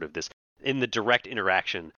into, is sort of this, in the direct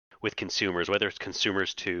interaction with consumers, whether it's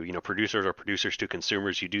consumers to producers or producers to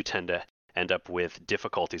consumers, you do tend to end up with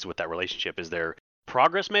difficulties with that relationship. Is there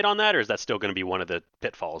progress made on that, or is that still going to be one of the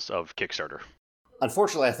pitfalls of Kickstarter?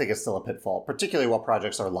 Unfortunately, I think it's still a pitfall, particularly while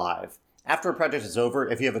projects are live. After a project is over,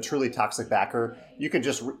 if you have a truly toxic backer, you can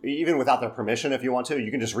just, even without their permission if you want to,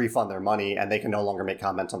 you can just refund their money and they can no longer make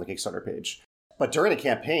comments on the Kickstarter page. But during a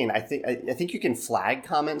campaign, I think you can flag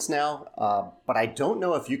comments now, but I don't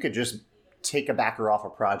know if you could just take a backer off a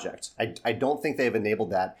project. I don't think they've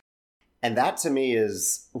enabled that. And that to me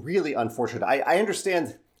is really unfortunate. I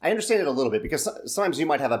understand it a little bit, because sometimes you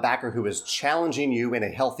might have a backer who is challenging you in a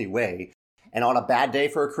healthy way. And on a bad day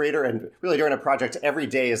for a creator, and really during a project, every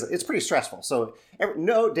day it's pretty stressful. So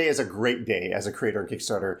no day is a great day as a creator in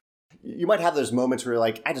Kickstarter. You might have those moments where you're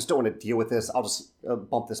like, I just don't want to deal with this. I'll just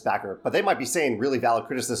bump this backer. But they might be saying really valid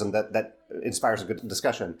criticism that inspires a good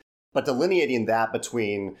discussion. But delineating that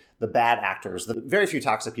between the bad actors, the very few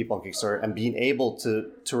toxic people on Kickstarter, and being able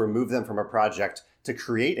to remove them from a project to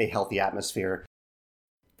create a healthy atmosphere,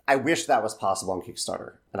 I wish that was possible on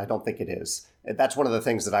Kickstarter, and I don't think it is. That's one of the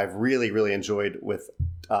things that I've really, really enjoyed with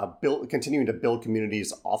continuing to build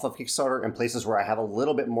communities off of Kickstarter in places where I have a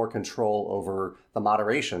little bit more control over the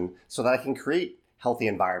moderation, so that I can create healthy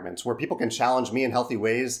environments where people can challenge me in healthy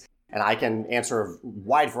ways, and I can answer a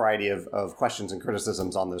wide variety of questions and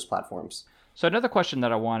criticisms on those platforms. So another question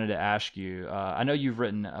that I wanted to ask you, I know you've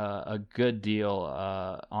written a good deal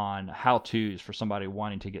on how-tos for somebody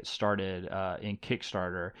wanting to get started in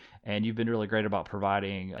Kickstarter, and you've been really great about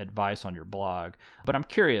providing advice on your blog. But I'm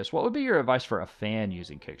curious, what would be your advice for a fan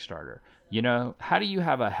using Kickstarter? You know, how do you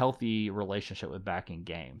have a healthy relationship with backing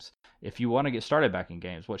games? If you want to get started backing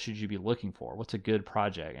games, what should you be looking for? What's a good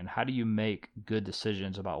project? And how do you make good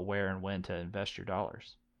decisions about where and when to invest your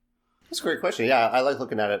dollars? That's a great question. Yeah, I like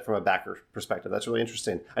looking at it from a backer perspective. That's really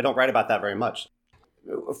interesting. I don't write about that very much.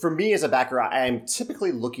 For me as a backer, I am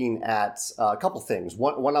typically looking at a couple things.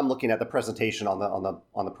 One, I'm looking at the presentation on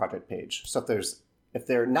the project page. So if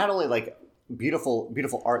they're not only like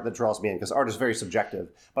beautiful art that draws me in, because art is very subjective,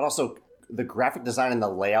 but also the graphic design and the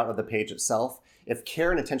layout of the page itself. If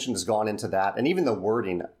care and attention has gone into that, and even the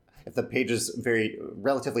wording, if the page is very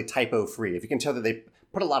relatively typo free, if you can tell that they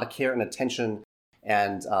put a lot of care and attention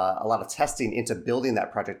and a lot of testing into building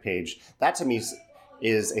that project page, that to me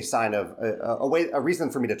is a sign of a reason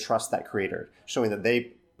for me to trust that creator, showing that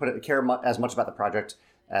they care as much about the project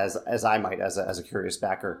as I might as a curious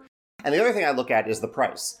backer. And the other thing I look at is the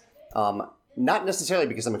price. Not necessarily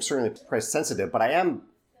because I'm extremely price sensitive, but and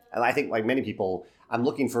I think like many people, I'm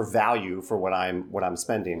looking for value for what I'm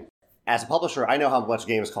spending. As a publisher, I know how much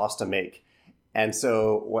games cost to make. And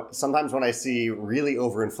so sometimes when I see really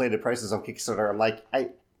overinflated prices on Kickstarter, I'm like,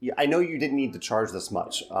 I know you didn't need to charge this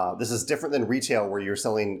much. This is different than retail where you're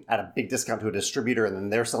selling at a big discount to a distributor and then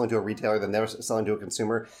they're selling to a retailer, then they're selling to a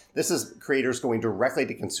consumer. This is creators going directly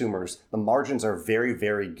to consumers. The margins are very,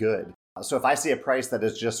 very good. So if I see a price that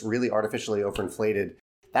is just really artificially overinflated,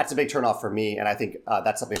 that's a big turnoff for me. And I think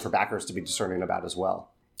that's something for backers to be discerning about as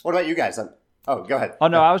well. What about you guys? Oh, go ahead. Oh,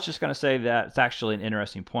 no, I was just going to say that it's actually an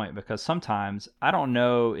interesting point because sometimes I don't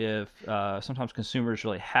know if sometimes consumers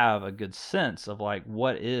really have a good sense of like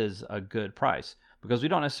what is a good price because we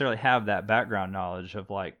don't necessarily have that background knowledge of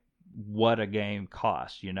like what a game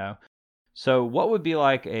costs, you know? So what would be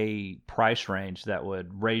like a price range that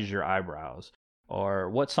would raise your eyebrows or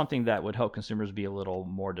what's something that would help consumers be a little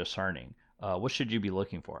more discerning? What should you be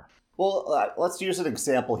looking for? Well, let's use an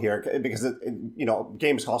example here because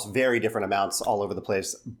games cost very different amounts all over the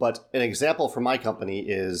place. But an example from my company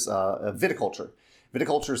is Viticulture.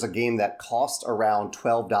 Viticulture is a game that costs around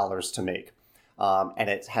 $12 to make, and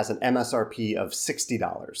it has an MSRP of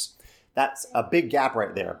 $60. That's a big gap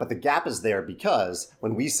right there. But the gap is there because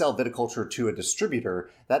when we sell Viticulture to a distributor,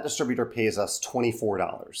 that distributor pays us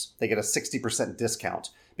 $24. They get a 60% discount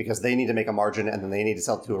because they need to make a margin and then they need to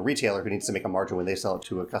sell it to a retailer who needs to make a margin when they sell it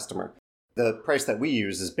to a customer. The price that we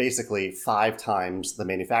use is basically 5 times the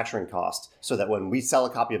manufacturing cost so that when we sell a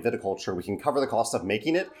copy of Viticulture, we can cover the cost of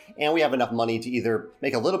making it and we have enough money to either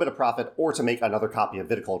make a little bit of profit or to make another copy of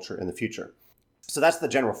Viticulture in the future. So that's the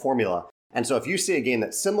general formula. And so if you see a game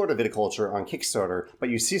that's similar to Viticulture on Kickstarter, but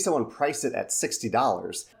you see someone price it at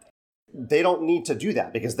 $60, they don't need to do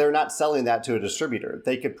that because they're not selling that to a distributor.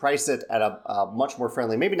 They could price it at a much more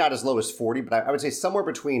friendly, maybe not as low as 40, but I would say somewhere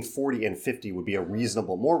between 40 and 50 would be a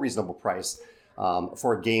more reasonable price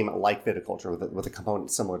for a game like Viticulture with a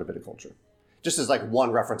component similar to Viticulture. Just as like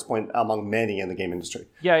one reference point among many in the game industry.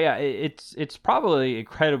 Yeah, it's probably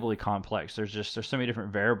incredibly complex. There's so many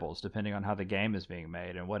different variables depending on how the game is being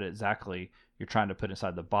made and what exactly you're trying to put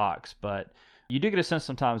inside the box. But you do get a sense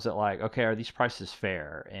sometimes that like, okay, are these prices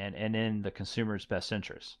fair and in the consumer's best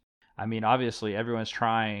interest? I mean, obviously everyone's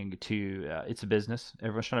trying to, it's a business.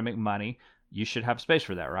 Everyone's trying to make money. You should have space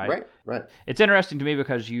for that, right? Right. It's interesting to me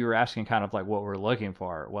because you were asking kind of like what we're looking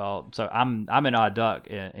for. Well, so I'm an odd duck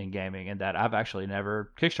in gaming in that I've actually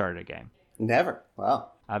never kickstarted a game. Never.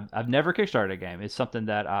 Wow. I've never kickstarted a game. It's something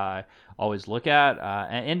that I always look at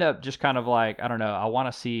and end up just kind of like, I don't know, I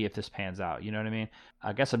want to see if this pans out. You know what I mean?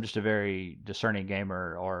 I guess I'm just a very discerning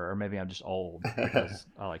gamer or maybe I'm just old because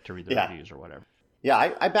I like to read the reviews or whatever.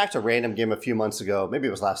 Yeah, I backed a random game a few months ago, maybe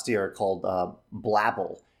it was last year, called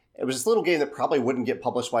Blabble. It was this little game that probably wouldn't get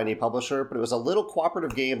published by any publisher, but it was a little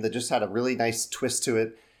cooperative game that just had a really nice twist to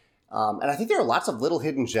it. And I think there are lots of little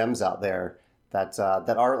hidden gems out there that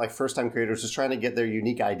are like first-time creators just trying to get their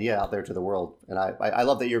unique idea out there to the world. And I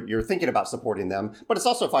love that you're thinking about supporting them, but it's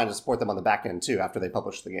also fine to support them on the back end too after they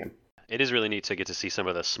publish the game. It is really neat to get to see some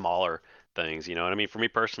of the smaller things, you know. And I mean, for me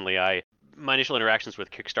personally, my initial interactions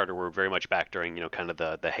with Kickstarter were very much back during, kind of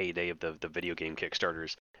the heyday of the video game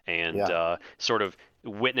Kickstarters and sort of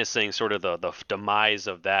witnessing sort of the demise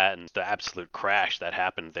of that and the absolute crash that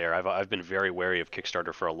happened there. I've been very wary of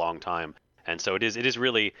Kickstarter for a long time. And so it is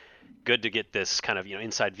really good to get this kind of,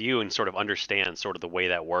 inside view and sort of understand sort of the way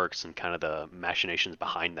that works and kind of the machinations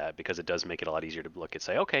behind that, because it does make it a lot easier to look and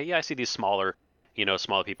say, okay, yeah, I see these smaller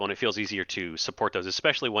people, and it feels easier to support those,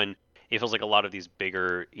 especially when it feels like a lot of these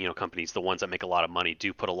bigger, companies, the ones that make a lot of money,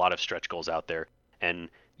 do put a lot of stretch goals out there, and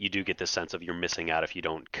you do get this sense of you're missing out if you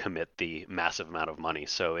don't commit the massive amount of money.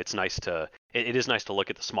 So it's nice it is nice to look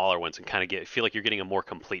at the smaller ones and kind of feel like you're getting a more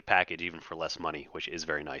complete package even for less money, which is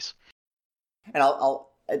very nice. And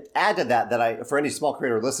I'll add to that for any small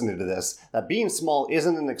creator listening to this, that being small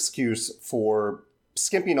isn't an excuse for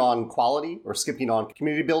skimping on quality or skimping on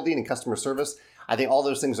community building and customer service. I think all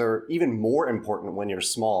those things are even more important when you're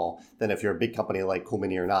small than if you're a big company like Cool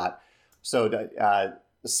Mini or not. So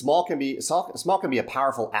small can be a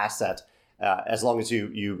powerful asset as long as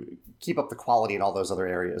you keep up the quality in all those other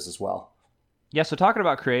areas as well. Yeah, so talking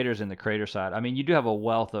about creators and the creator side, I mean, you do have a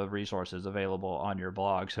wealth of resources available on your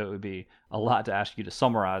blog, so it would be a lot to ask you to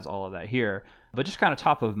summarize all of that here. But just kind of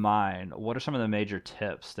top of mind, what are some of the major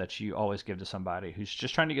tips that you always give to somebody who's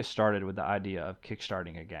just trying to get started with the idea of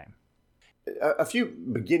kickstarting a game? A few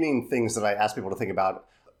beginning things that I ask people to think about.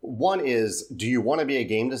 One is, do you want to be a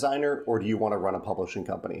game designer or do you want to run a publishing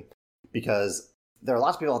company? Because there are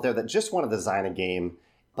lots of people out there that just want to design a game,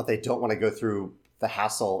 but they don't want to go through the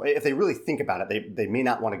hassle. If they really think about it, they may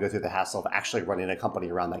not want to go through the hassle of actually running a company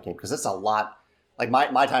around that game, because it's a lot. Like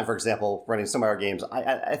my time, for example, running Stegmaier games,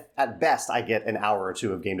 at best I get an hour or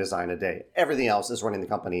two of game design a day. Everything else is running the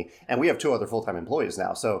company, and we have 2 other full-time employees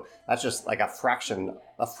now. So that's just like a fraction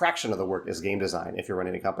of the work is game design if you're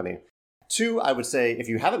running a company. 2, I would say, if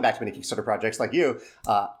you haven't backed many Kickstarter projects like you,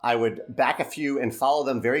 I would back a few and follow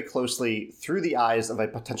them very closely through the eyes of a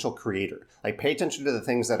potential creator. Like, pay attention to the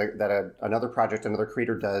things that another project, another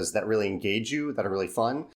creator does that really engage you, that are really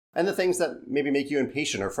fun, and the things that maybe make you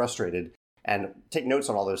impatient or frustrated. And take notes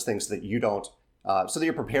on all those things so that so that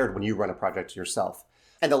you're prepared when you run a project yourself.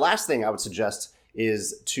 And the last thing I would suggest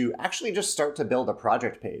is to actually just start to build a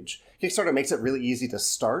project page. Kickstarter makes it really easy to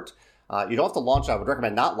start. You don't have to launch. I would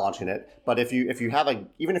recommend not launching it. But if you have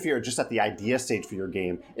even if you're just at the idea stage for your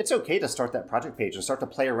game, it's okay to start that project page and start to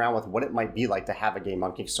play around with what it might be like to have a game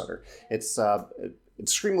on Kickstarter. It's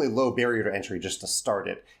extremely low barrier to entry just to start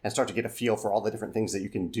it and start to get a feel for all the different things that you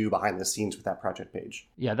can do behind the scenes with that project page.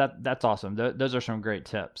 Yeah, that's awesome. Those are some great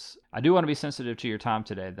tips. I do want to be sensitive to your time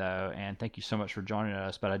today, though, and thank you so much for joining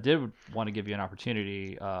us. But I did want to give you an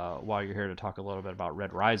opportunity while you're here to talk a little bit about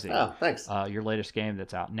Red Rising. Oh, thanks. Your latest game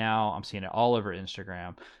that's out now. I'm seeing it all over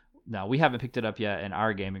Instagram. Now, we haven't picked it up yet in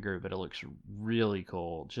our gaming group, but it looks really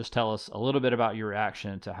cool. Just tell us a little bit about your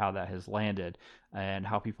reaction to how that has landed and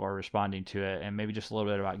how people are responding to it, and maybe just a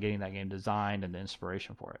little bit about getting that game designed and the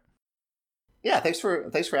inspiration for it. Yeah, thanks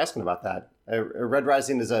for asking about that. Red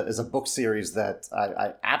Rising is a book series that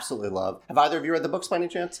I absolutely love. Have either of you read the books by any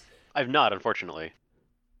chance? I've not, unfortunately.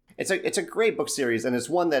 It's a great book series, and it's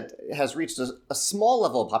one that has reached a small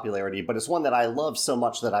level of popularity, but it's one that I love so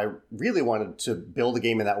much that I really wanted to build a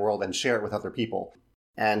game in that world and share it with other people.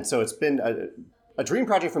 And so it's been a dream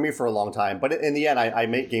project for me for a long time, but in the end, I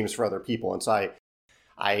make games for other people. And so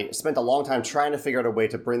I spent a long time trying to figure out a way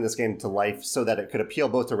to bring this game to life so that it could appeal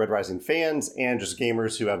both to Red Rising fans and just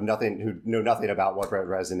gamers who know nothing about what Red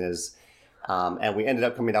Rising is. And we ended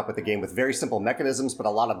up coming up with a game with very simple mechanisms, but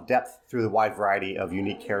a lot of depth through the wide variety of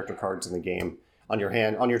unique character cards in the game. On your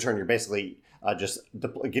turn, you're basically just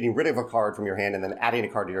getting rid of a card from your hand and then adding a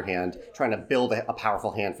card to your hand, trying to build a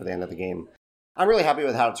powerful hand for the end of the game. I'm really happy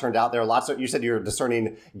with how it turned out. There are you said you're a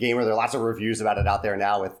discerning gamer. There are lots of reviews about it out there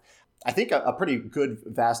now with, I think, a pretty good,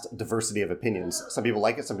 vast diversity of opinions. Some people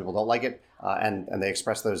like it, some people don't like it, and they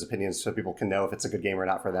express those opinions so people can know if it's a good game or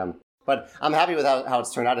not for them. But I'm happy with how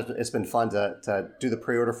it's turned out. It's been fun to do the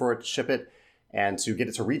pre-order for it, ship it, and to get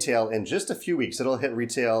it to retail in just a few weeks. It'll hit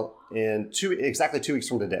retail in exactly 2 weeks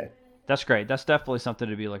from today. That's great. That's definitely something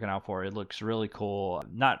to be looking out for. It looks really cool.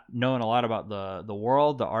 Not knowing a lot about the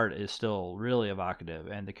world, the art is still really evocative,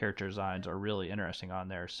 and the character designs are really interesting on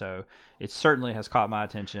there. So it certainly has caught my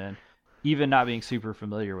attention, even not being super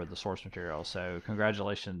familiar with the source material. So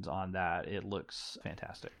congratulations on that. It looks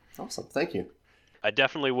fantastic. Awesome. Thank you. I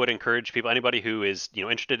definitely would encourage people, anybody who is,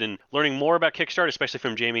 interested in learning more about Kickstarter, especially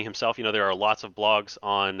from Jamey himself. There are lots of blogs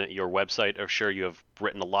on your website. I'm sure you have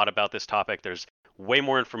written a lot about this topic. There's way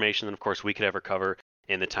more information than, of course, we could ever cover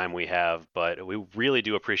in the time we have. But we really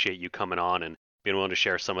do appreciate you coming on and being willing to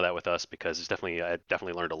share some of that with us, because I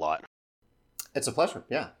definitely learned a lot. It's a pleasure.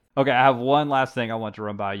 Yeah. Okay, I have one last thing I want to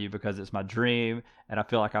run by you because it's my dream, and I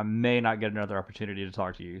feel like I may not get another opportunity to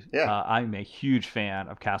talk to you. Yeah. I'm a huge fan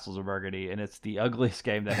of Castles of Burgundy, and it's the ugliest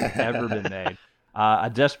game that has ever been made. I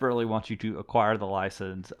desperately want you to acquire the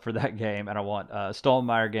license for that game, and I want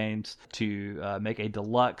Stegmaier Games to make a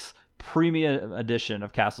deluxe premium edition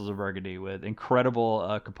of Castles of Burgundy with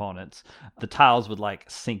incredible components. The tiles would like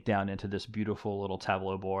sink down into this beautiful little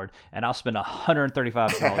tableau board, and I'll spend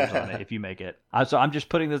 $135 on it if you make it. So I'm just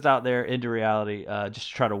putting this out there into reality, just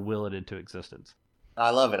to try to will it into existence. I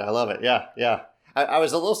love it. I love it. Yeah, yeah. I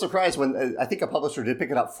was a little surprised when I think a publisher did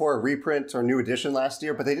pick it up for a reprint or new edition last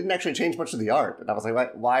year, but they didn't actually change much of the art. And I was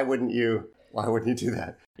like, why wouldn't you? Why wouldn't you do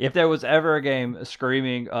that? If there was ever a game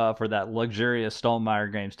screaming for that luxurious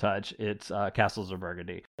Stegmaier Games touch, it's Castles of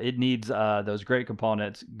Burgundy. It needs those great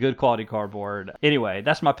components, good quality cardboard. Anyway,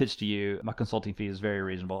 that's my pitch to you. My consulting fee is very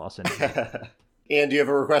reasonable. I'll send it to you. And do you have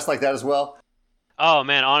a request like that as well? Oh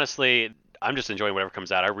man, honestly, I'm just enjoying whatever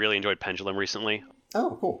comes out. I really enjoyed Pendulum recently.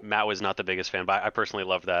 Oh, cool. Matt was not the biggest fan, but I personally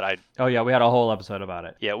loved that. Oh yeah, we had a whole episode about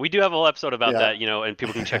it. Yeah, we do have a whole episode about that, and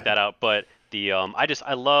people can check that out. But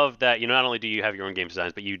I love that, not only do you have your own game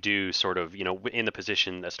designs, but you do sort of, in the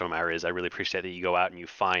position that Stegmaier is, I really appreciate that you go out and you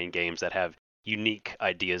find games that have unique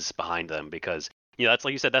ideas behind them, because, that's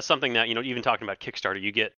like you said, that's something that, even talking about Kickstarter,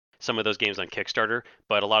 you get some of those games on Kickstarter,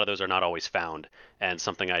 but a lot of those are not always found. And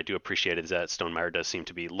something I do appreciate is that Stegmaier does seem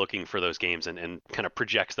to be looking for those games and kind of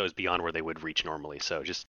projects those beyond where they would reach normally. So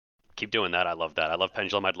just keep doing that. I love that. I love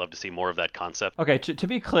Pendulum. I'd love to see more of that concept. Okay, to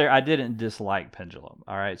be clear, I didn't dislike Pendulum.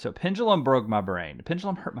 All right, so Pendulum broke my brain.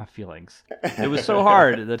 Pendulum hurt my feelings. It was so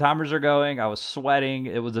hard. The timers are going. I was sweating.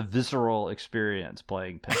 It was a visceral experience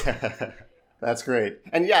playing Pendulum. That's great.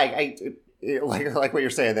 And yeah, I like what you're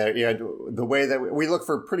saying there. The way that we look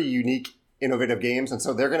for pretty unique, innovative games, and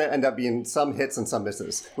so they're going to end up being some hits and some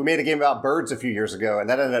misses. We made a game about birds a few years ago, and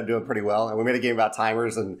that ended up doing pretty well. And we made a game about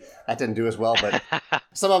timers, and that didn't do as well. But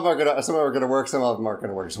some of them are going to work. Some of them aren't going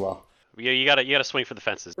to work as well. Yeah, you gotta swing for the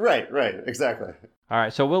fences. Right, exactly. All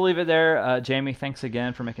right, so we'll leave it there. Jamey, thanks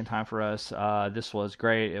again for making time for us. This was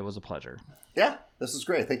great. It was a pleasure. Yeah, this was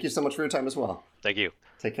great. Thank you so much for your time as well. Thank you.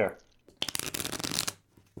 Take care.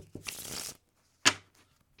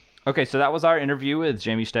 Okay, so that was our interview with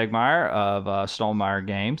Jamey Stegmaier of Stegmaier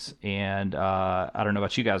Games, and I don't know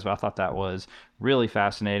about you guys, but I thought that was really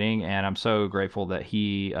fascinating, and I'm so grateful that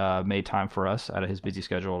he made time for us out of his busy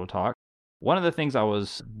schedule to talk. One of the things I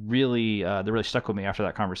was really that really stuck with me after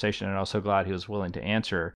that conversation, and I was so glad he was willing to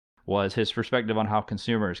answer, was his perspective on how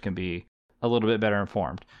consumers can be a little bit better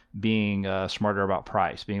informed, being smarter about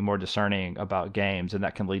price, being more discerning about games, and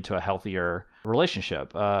that can lead to a healthier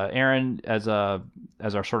relationship. Aaron, as our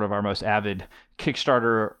sort of our most avid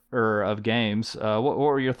Kickstarter of games, what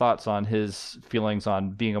were your thoughts on his feelings on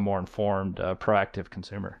being a more informed, proactive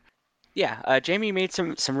consumer? Yeah, Jamey made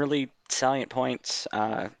some really salient points.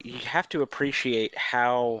 You have to appreciate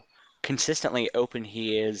how consistently open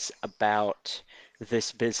he is about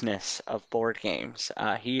this business of board games.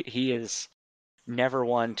 He is never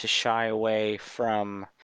one to shy away from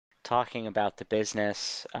talking about the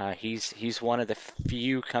business. He's one of the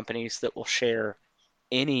few companies that will share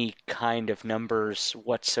any kind of numbers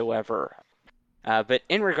whatsoever. But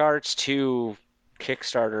in regards to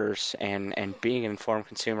Kickstarters and being an informed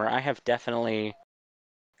consumer, I have definitely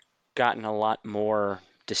gotten a lot more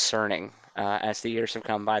discerning as the years have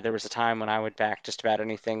come by. There was a time when I would back just about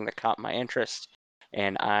anything that caught my interest,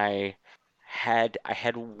 and I had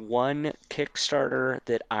one Kickstarter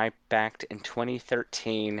that I backed in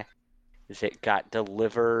 2013 that got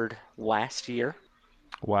delivered last year.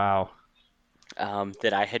 Wow.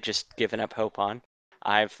 That I had just given up hope on.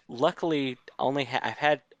 I've luckily only I've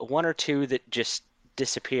had one or two that just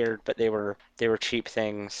disappeared, but they were cheap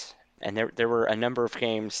things, and there were a number of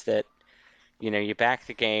games that you back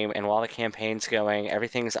the game, and while the campaign's going,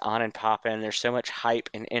 everything's on and popping. There's so much hype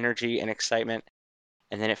and energy and excitement,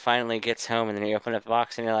 and then it finally gets home, and then you open up the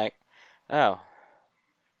box, and you're like, oh,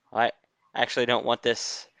 I actually don't want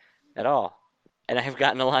this at all. And I have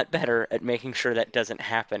gotten a lot better at making sure that doesn't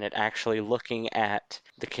happen, at actually looking at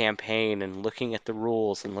the campaign and looking at the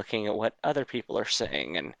rules and looking at what other people are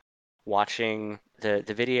saying and watching the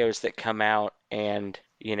videos that come out. And,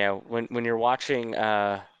 when you're watching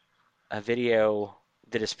a video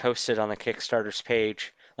that is posted on the Kickstarter's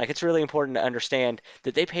page, like, it's really important to understand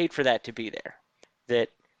that they paid for that to be there. That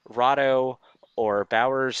Rahdo or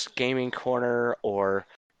Bauer's Gaming Corner or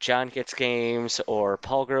John Gets Games or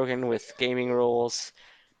Paul Grogan with Gaming Rules,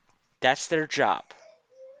 that's their job.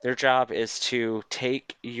 Their job is to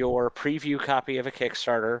take your preview copy of a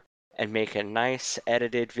Kickstarter and make a nice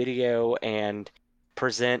edited video and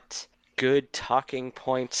present good talking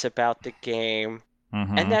points about the game.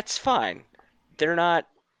 Mm-hmm. And that's fine. They're not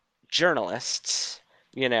journalists.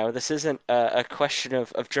 This isn't a question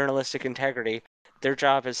of journalistic integrity. Their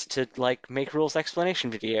job is to like make rules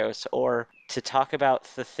explanation videos or to talk about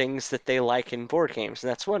the things that they like in board games, and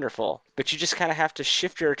that's wonderful. But you just kind of have to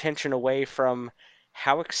shift your attention away from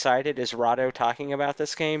how excited is Rado talking about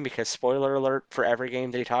this game, because spoiler alert, for every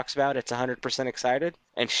game that he talks about, it's 100% excited,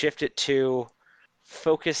 and shift it to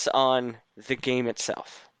focus on the game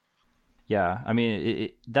itself. Yeah, I mean,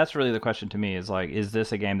 that's really the question to me is like, is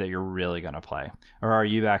this a game that you're really going to play? Or are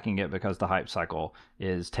you backing it because the hype cycle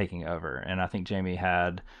is taking over? And I think Jamey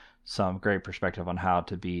had some great perspective on how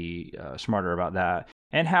to be smarter about that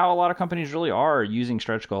and how a lot of companies really are using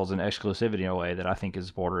stretch goals and exclusivity in a way that I think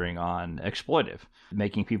is bordering on exploitive,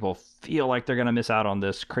 making people feel like they're going to miss out on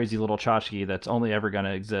this crazy little tchotchke that's only ever going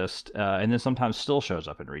to exist and then sometimes still shows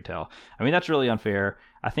up in retail. I mean, that's really unfair.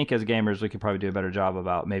 I think as gamers, we could probably do a better job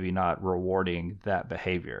about maybe not rewarding that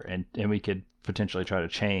behavior, and we could potentially try to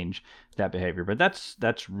change that behavior. But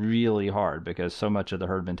that's really hard because so much of the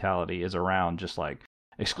herd mentality is around just like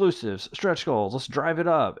exclusives, stretch goals, let's drive it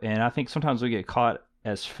up. And I think sometimes we get caught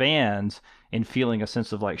as fans in feeling a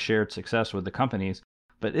sense of like shared success with the companies.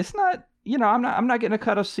 But it's not, I'm not getting a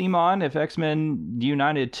cut of CMON if X-Men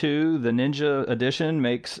United 2, the Ninja Edition,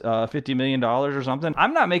 makes $50 million or something.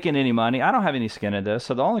 I'm not making any money. I don't have any skin in this.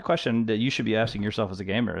 So the only question that you should be asking yourself as a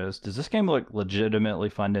gamer is, does this game look legitimately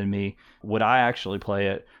fun to me? Would I actually play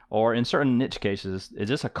it? Or in certain niche cases, is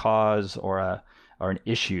this a cause or an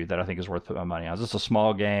issue that I think is worth putting my money on? Is this a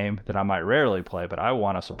small game that I might rarely play, but I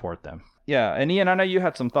want to support them? Yeah, and Ian, I know you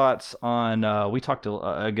had some thoughts on, we talked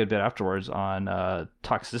a good bit afterwards on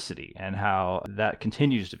toxicity and how that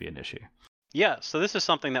continues to be an issue. Yeah, so this is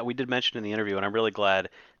something that we did mention in the interview, and I'm really glad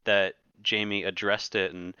that Jamey addressed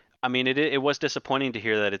it. And I mean, it was disappointing to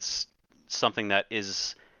hear that it's something that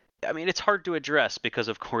is, I mean, it's hard to address because,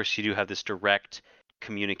 of course, you do have this direct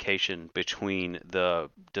communication between the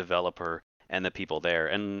developer and the people there.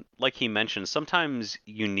 And like he mentioned, sometimes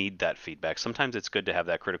you need that feedback. Sometimes it's good to have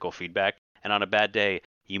that critical feedback. And on a bad day,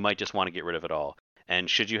 you might just want to get rid of it all. And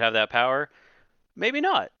should you have that power? Maybe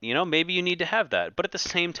not. Maybe you need to have that. But at the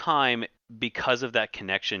same time, because of that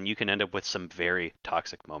connection, you can end up with some very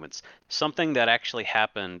toxic moments. Something that actually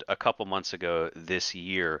happened a couple months ago this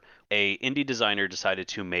year, a indie designer decided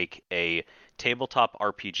to make a tabletop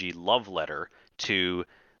RPG love letter to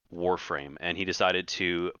Warframe, and he decided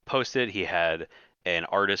to post it. He had an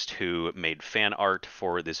artist who made fan art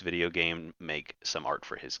for this video game make some art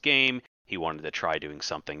for his game. He wanted to try doing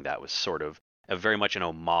something that was sort of very much an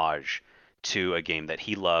homage to a game that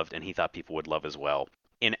he loved and he thought people would love as well.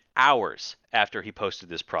 In hours after he posted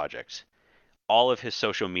this project, all of his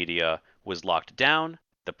social media was locked down.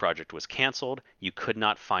 The project was canceled. You could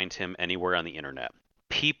not find him anywhere on the internet.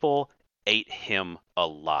 People ate him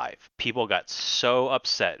alive. People got so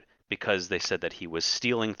upset because they said that he was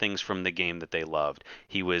stealing things from the game that they loved.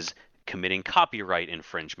 He was committing copyright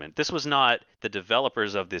infringement. This was not the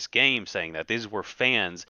developers of this game saying that. These were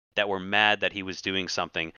fans that were mad that he was doing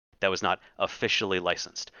something that was not officially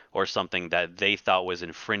licensed or something that they thought was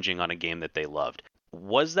infringing on a game that they loved.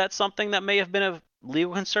 Was that something that may have been of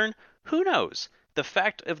legal concern? Who knows? The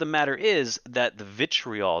fact of the matter is that the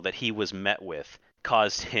vitriol that he was met with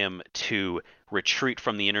caused him to retreat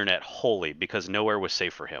from the internet wholly because nowhere was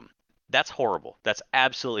safe for him. That's horrible. That's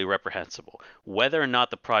absolutely reprehensible. Whether or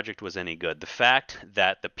not the project was any good, the fact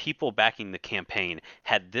that the people backing the campaign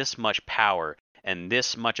had this much power and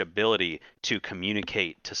this much ability to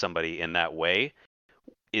communicate to somebody in that way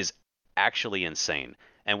is actually insane.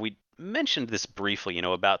 And we mentioned this briefly,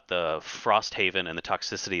 about the Frosthaven and the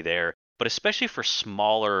toxicity there, but especially for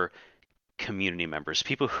smaller community members,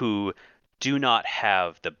 people who do not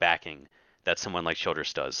have the backing that someone like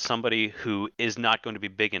Childress does, somebody who is not going to be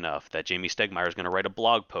big enough that Jamey Stegmaier is going to write a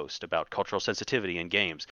blog post about cultural sensitivity in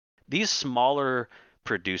games. These smaller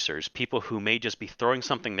producers, people who may just be throwing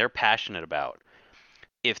something they're passionate about,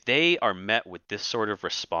 if they are met with this sort of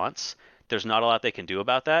response, there's not a lot they can do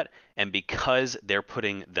about that. And because they're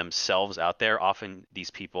putting themselves out there, often these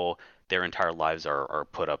people, their entire lives are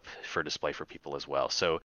put up for display for people as well.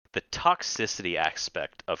 So the toxicity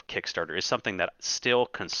aspect of Kickstarter is something that still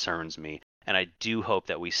concerns me. And I do hope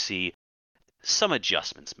that we see some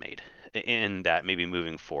adjustments made in that maybe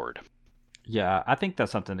moving forward. Yeah, I think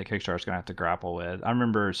that's something that Kickstarter is going to have to grapple with. I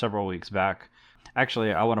remember several weeks back,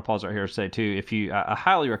 actually, I want to pause right here and say too, I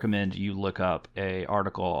highly recommend you look up a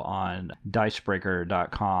article on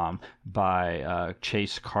dicebreaker.com by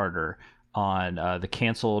Chase Carter on the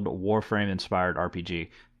canceled Warframe-inspired RPG.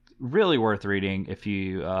 Really worth reading if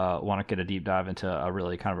you want to get a deep dive into a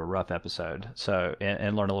really kind of a rough episode. So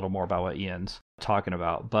and learn a little more about what Ian's talking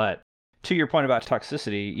about. But to your point about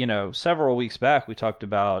toxicity, several weeks back we talked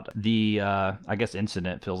about the, I guess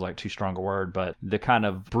incident feels like too strong a word, but the kind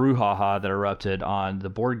of brouhaha that erupted on the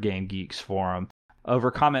Board Game Geeks forum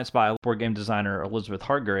over comments by board game designer Elizabeth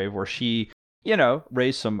Hargrave, where she,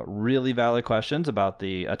 raised some really valid questions about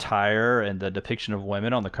the attire and the depiction of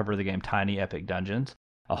women on the cover of the game Tiny Epic Dungeons.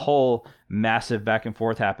 A whole massive back and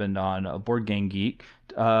forth happened on Board Game Geek.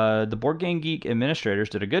 The Board Game Geek administrators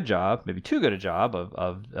did a good job, maybe too good a job,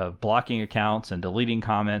 of blocking accounts and deleting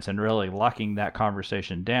comments and really locking that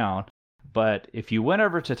conversation down. But if you went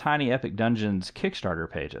over to Tiny Epic Dungeons Kickstarter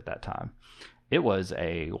page at that time, it was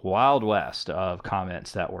a wild west of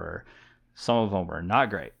comments that were, some of them were not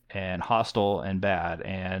great and hostile and bad.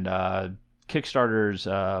 And Kickstarter's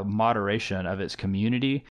moderation of its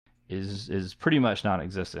community is pretty much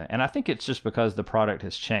non-existent. And I think it's just because the product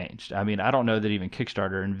has changed. I mean, I don't know that even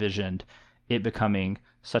Kickstarter envisioned it becoming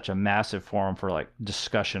such a massive forum for like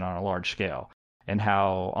discussion on a large scale, and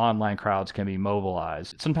how online crowds can be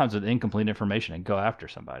mobilized, sometimes with incomplete information, and go after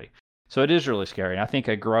somebody. So it is really scary. And I think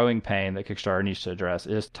a growing pain that Kickstarter needs to address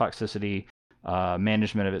is toxicity,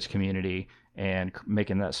 management of its community, and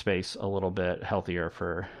making that space a little bit healthier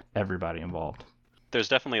for everybody involved. There's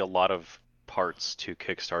definitely a lot of parts to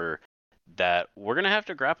Kickstarter that we're going to have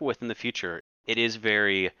to grapple with in the future. It is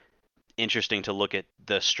very interesting to look at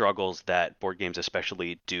the struggles that board games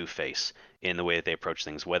especially do face in the way that they approach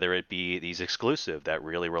things, whether it be these exclusive that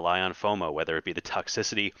really rely on FOMO, whether it be the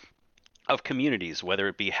toxicity of communities, whether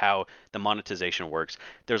it be how the monetization works.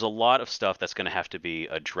 There's a lot of stuff that's going to have to be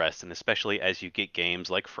addressed, and especially as you get games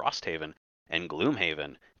like Frosthaven and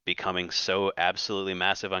Gloomhaven becoming so absolutely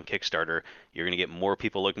massive on Kickstarter, you're going to get more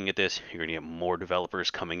people looking at this, you're going to get more developers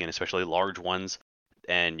coming in, especially large ones,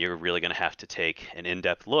 and you're really going to have to take an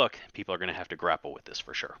in-depth look. People are going to have to grapple with this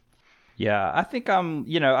for sure. Yeah, I think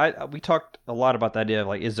we talked a lot about the idea of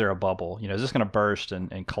like, is there a bubble? Is this going to burst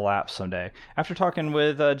and collapse someday? After talking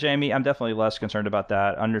with Jamey, I'm definitely less concerned about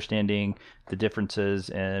that. Understanding the differences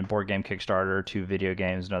in board game Kickstarter to video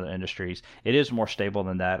games and other industries, it is more stable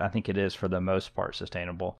than that. I think it is for the most part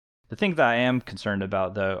sustainable. The things that I am concerned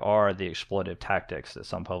about though are the exploitive tactics that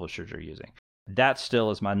some publishers are using. That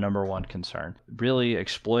still is my number one concern. Really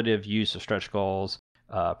exploitive use of stretch goals,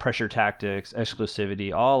 pressure tactics,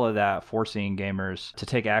 exclusivity, all of that, forcing gamers to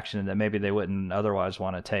take action that maybe they wouldn't otherwise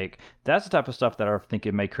want to take. That's the type of stuff that I think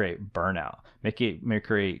it may create burnout, may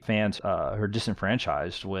create fans who are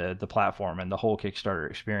disenfranchised with the platform and the whole Kickstarter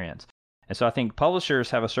experience. And so I think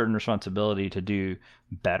publishers have a certain responsibility to do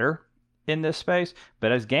better in this space.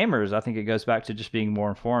 But as gamers, I think it goes back to just being more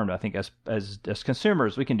informed. I think as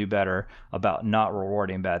consumers, we can do better about not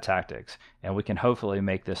rewarding bad tactics, and we can hopefully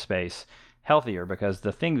make this space healthier, because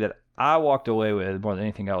the thing that I walked away with more than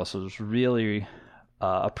anything else was really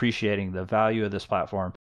appreciating the value of this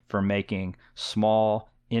platform for making small,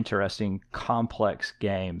 interesting, complex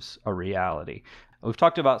games a reality. We've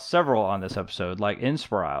talked about several on this episode, like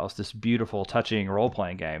Inspirals, this beautiful, touching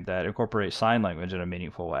role-playing game that incorporates sign language in a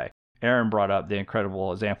meaningful way. Aaron brought up the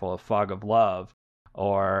incredible example of Fog of Love,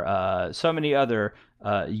 or so many other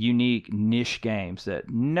unique niche games that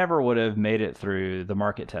never would have made it through the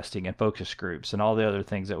market testing and focus groups and all the other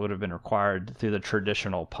things that would have been required through the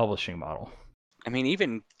traditional publishing model. I mean,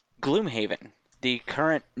 even Gloomhaven, the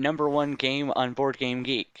current #1 game on Board Game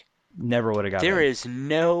Geek, never would have got There in. is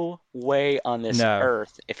no way on this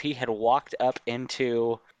earth, if he had walked up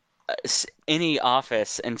into any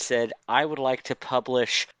office and said, I would like to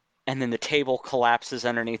publish, and then the table collapses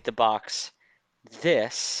underneath the box,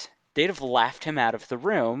 they'd have laughed him out of the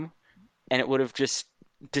room, and it would have just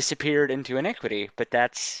disappeared into iniquity. But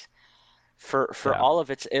that's for all of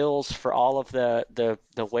its ills, for all of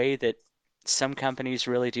the way that some companies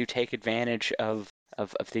really do take advantage of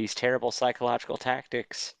these terrible psychological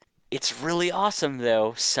tactics. It's really awesome,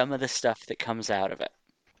 though, some of the stuff that comes out of it.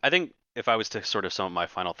 I think if I was to sort of sum up my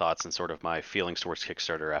final thoughts and sort of my feelings towards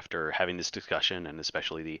Kickstarter after having this discussion, and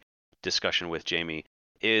especially the discussion with Jamey,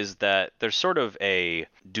 is that there's sort of a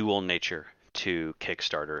dual nature to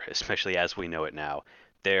Kickstarter, especially as we know it now.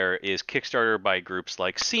 There is Kickstarter by groups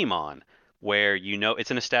like CMON, where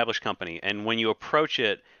it's an established company, and when you approach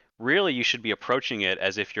it, really you should be approaching it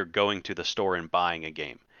as if you're going to the store and buying a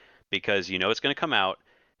game, because you know it's going to come out,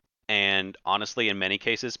 and honestly, in many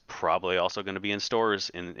cases, probably also going to be in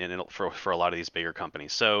stores for a lot of these bigger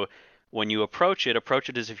companies. So when you approach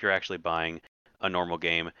it as if you're actually buying a normal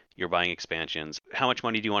game, you're buying expansions. How much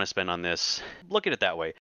money do you want to spend on this? Look at it that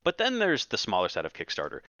way. But then there's the smaller side of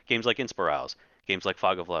Kickstarter. Games like Inspirals, games like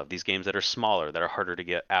Fog of Love, these games that are smaller, that are harder to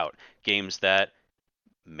get out, games that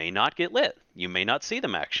may not get lit. You may not see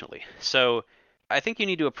them actually. So I think you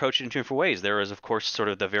need to approach it in different ways. There is, of course, sort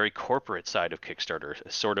of the very corporate side of Kickstarter,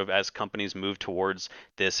 sort of as companies move towards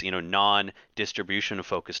this, non-distribution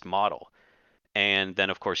focused model. And then,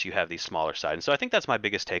 of course, you have the smaller side. And so I think that's my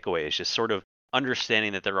biggest takeaway is just sort of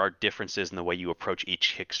understanding that there are differences in the way you approach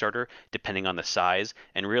each Kickstarter depending on the size.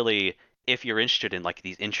 And really, if you're interested in like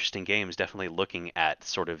these interesting games, definitely looking at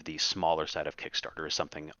sort of the smaller side of Kickstarter is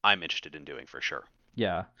something I'm interested in doing for sure.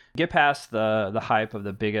 Yeah. Get past the hype of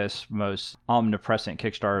the biggest, most omnipresent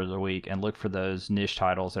Kickstarters of the week and look for those niche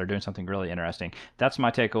titles that are doing something really interesting. That's my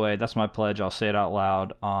takeaway. That's my pledge. I'll say it out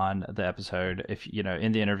loud on the episode. If,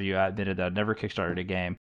 in the interview, I admitted that I've never Kickstarted a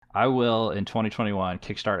game. I will, in 2021,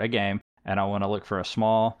 Kickstart a game, and I want to look for a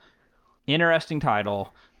small, interesting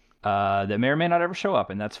title that may or may not ever show up,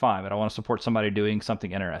 and that's fine, but I want to support somebody doing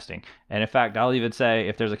something interesting. And in fact, I'll even say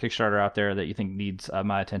if there's a Kickstarter out there that you think needs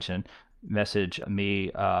my attention, message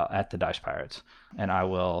me at the Dice Pirates, and I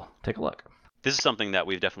will take a look. This is something that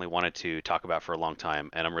we've definitely wanted to talk about for a long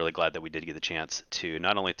time, and I'm really glad that we did get the chance to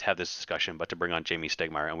not only have this discussion, but to bring on Jamey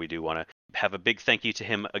Stegmaier, and we do want to have a big thank you to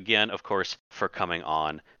him again, of course, for coming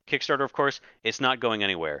on. Kickstarter, of course, it's not going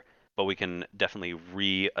anywhere, but we can definitely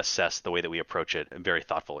reassess the way that we approach it, and very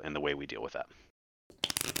thoughtful in the way we deal with that.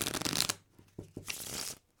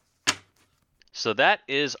 So that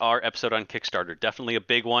is our episode on Kickstarter. Definitely a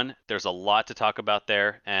big one. There's a lot to talk about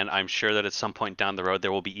there, and I'm sure that at some point down the road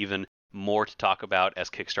there will be even more to talk about as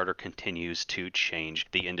Kickstarter continues to change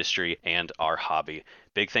the industry and our hobby.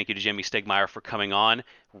 Big thank you to Jamey Stegmaier for coming on.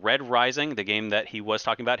 Red Rising, the game that he was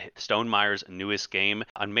talking about, Stonemeier's newest game.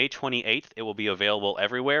 On May 28th, it will be available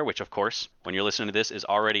everywhere, which of course, when you're listening to this, is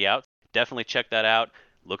already out. Definitely check that out.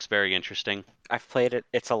 Looks very interesting. I've played it.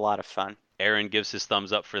 It's a lot of fun. Aaron gives his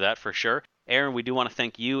thumbs up for that for sure. Aaron, we do want to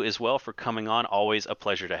thank you as well for coming on. Always a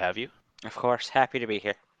pleasure to have you. Of course. Happy to be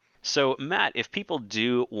here. So, Matt, if people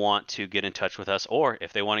do want to get in touch with us, or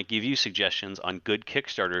if they want to give you suggestions on good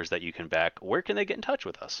Kickstarters that you can back, where can they get in touch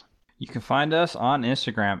with us? You can find us on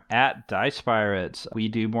Instagram at Dice Pirates. We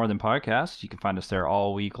do more than podcasts. You can find us there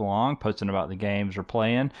all week long, posting about the games we're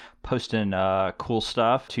playing, posting cool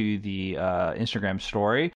stuff to the Instagram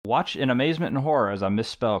story. Watch in amazement and horror as I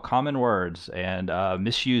misspell common words and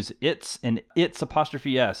misuse its and its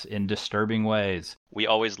apostrophe s in disturbing ways. We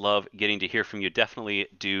always love getting to hear from you. Definitely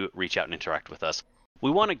do reach out and interact with us. We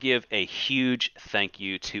want to give a huge thank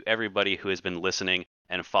you to everybody who has been listening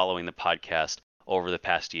and following the podcast over the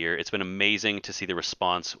past year. It's been amazing to see the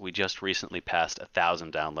response. We just recently passed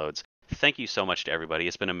 1,000 downloads. Thank you so much to everybody.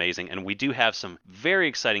 It's been amazing. And we do have some very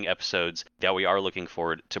exciting episodes that we are looking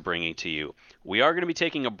forward to bringing to you. We are going to be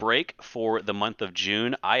taking a break for the month of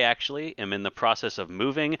June. I actually am in the process of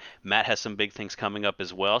moving. Matt has some big things coming up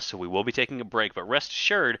as well, so we will be taking a break. But rest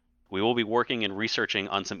assured, we will be working and researching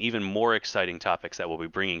on some even more exciting topics that we'll be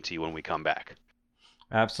bringing to you when we come back.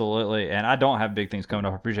 Absolutely. And I don't have big things coming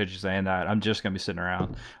up. I appreciate you saying that. I'm just going to be sitting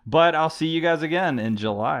around. But I'll see you guys again in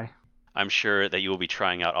July. I'm sure that you will be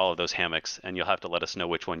trying out all of those hammocks, and you'll have to let us know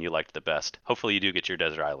which one you liked the best. Hopefully you do get your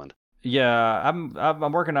desert island. Yeah,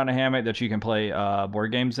 I'm working on a hammock that you can play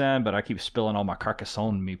board games in, but I keep spilling all my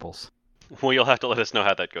Carcassonne meeples. Well, you'll have to let us know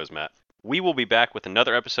how that goes, Matt. We will be back with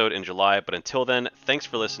another episode in July, but until then, thanks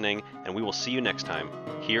for listening, and we will see you next time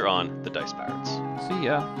here on The Dice Pirates. See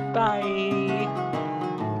ya.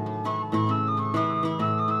 Bye.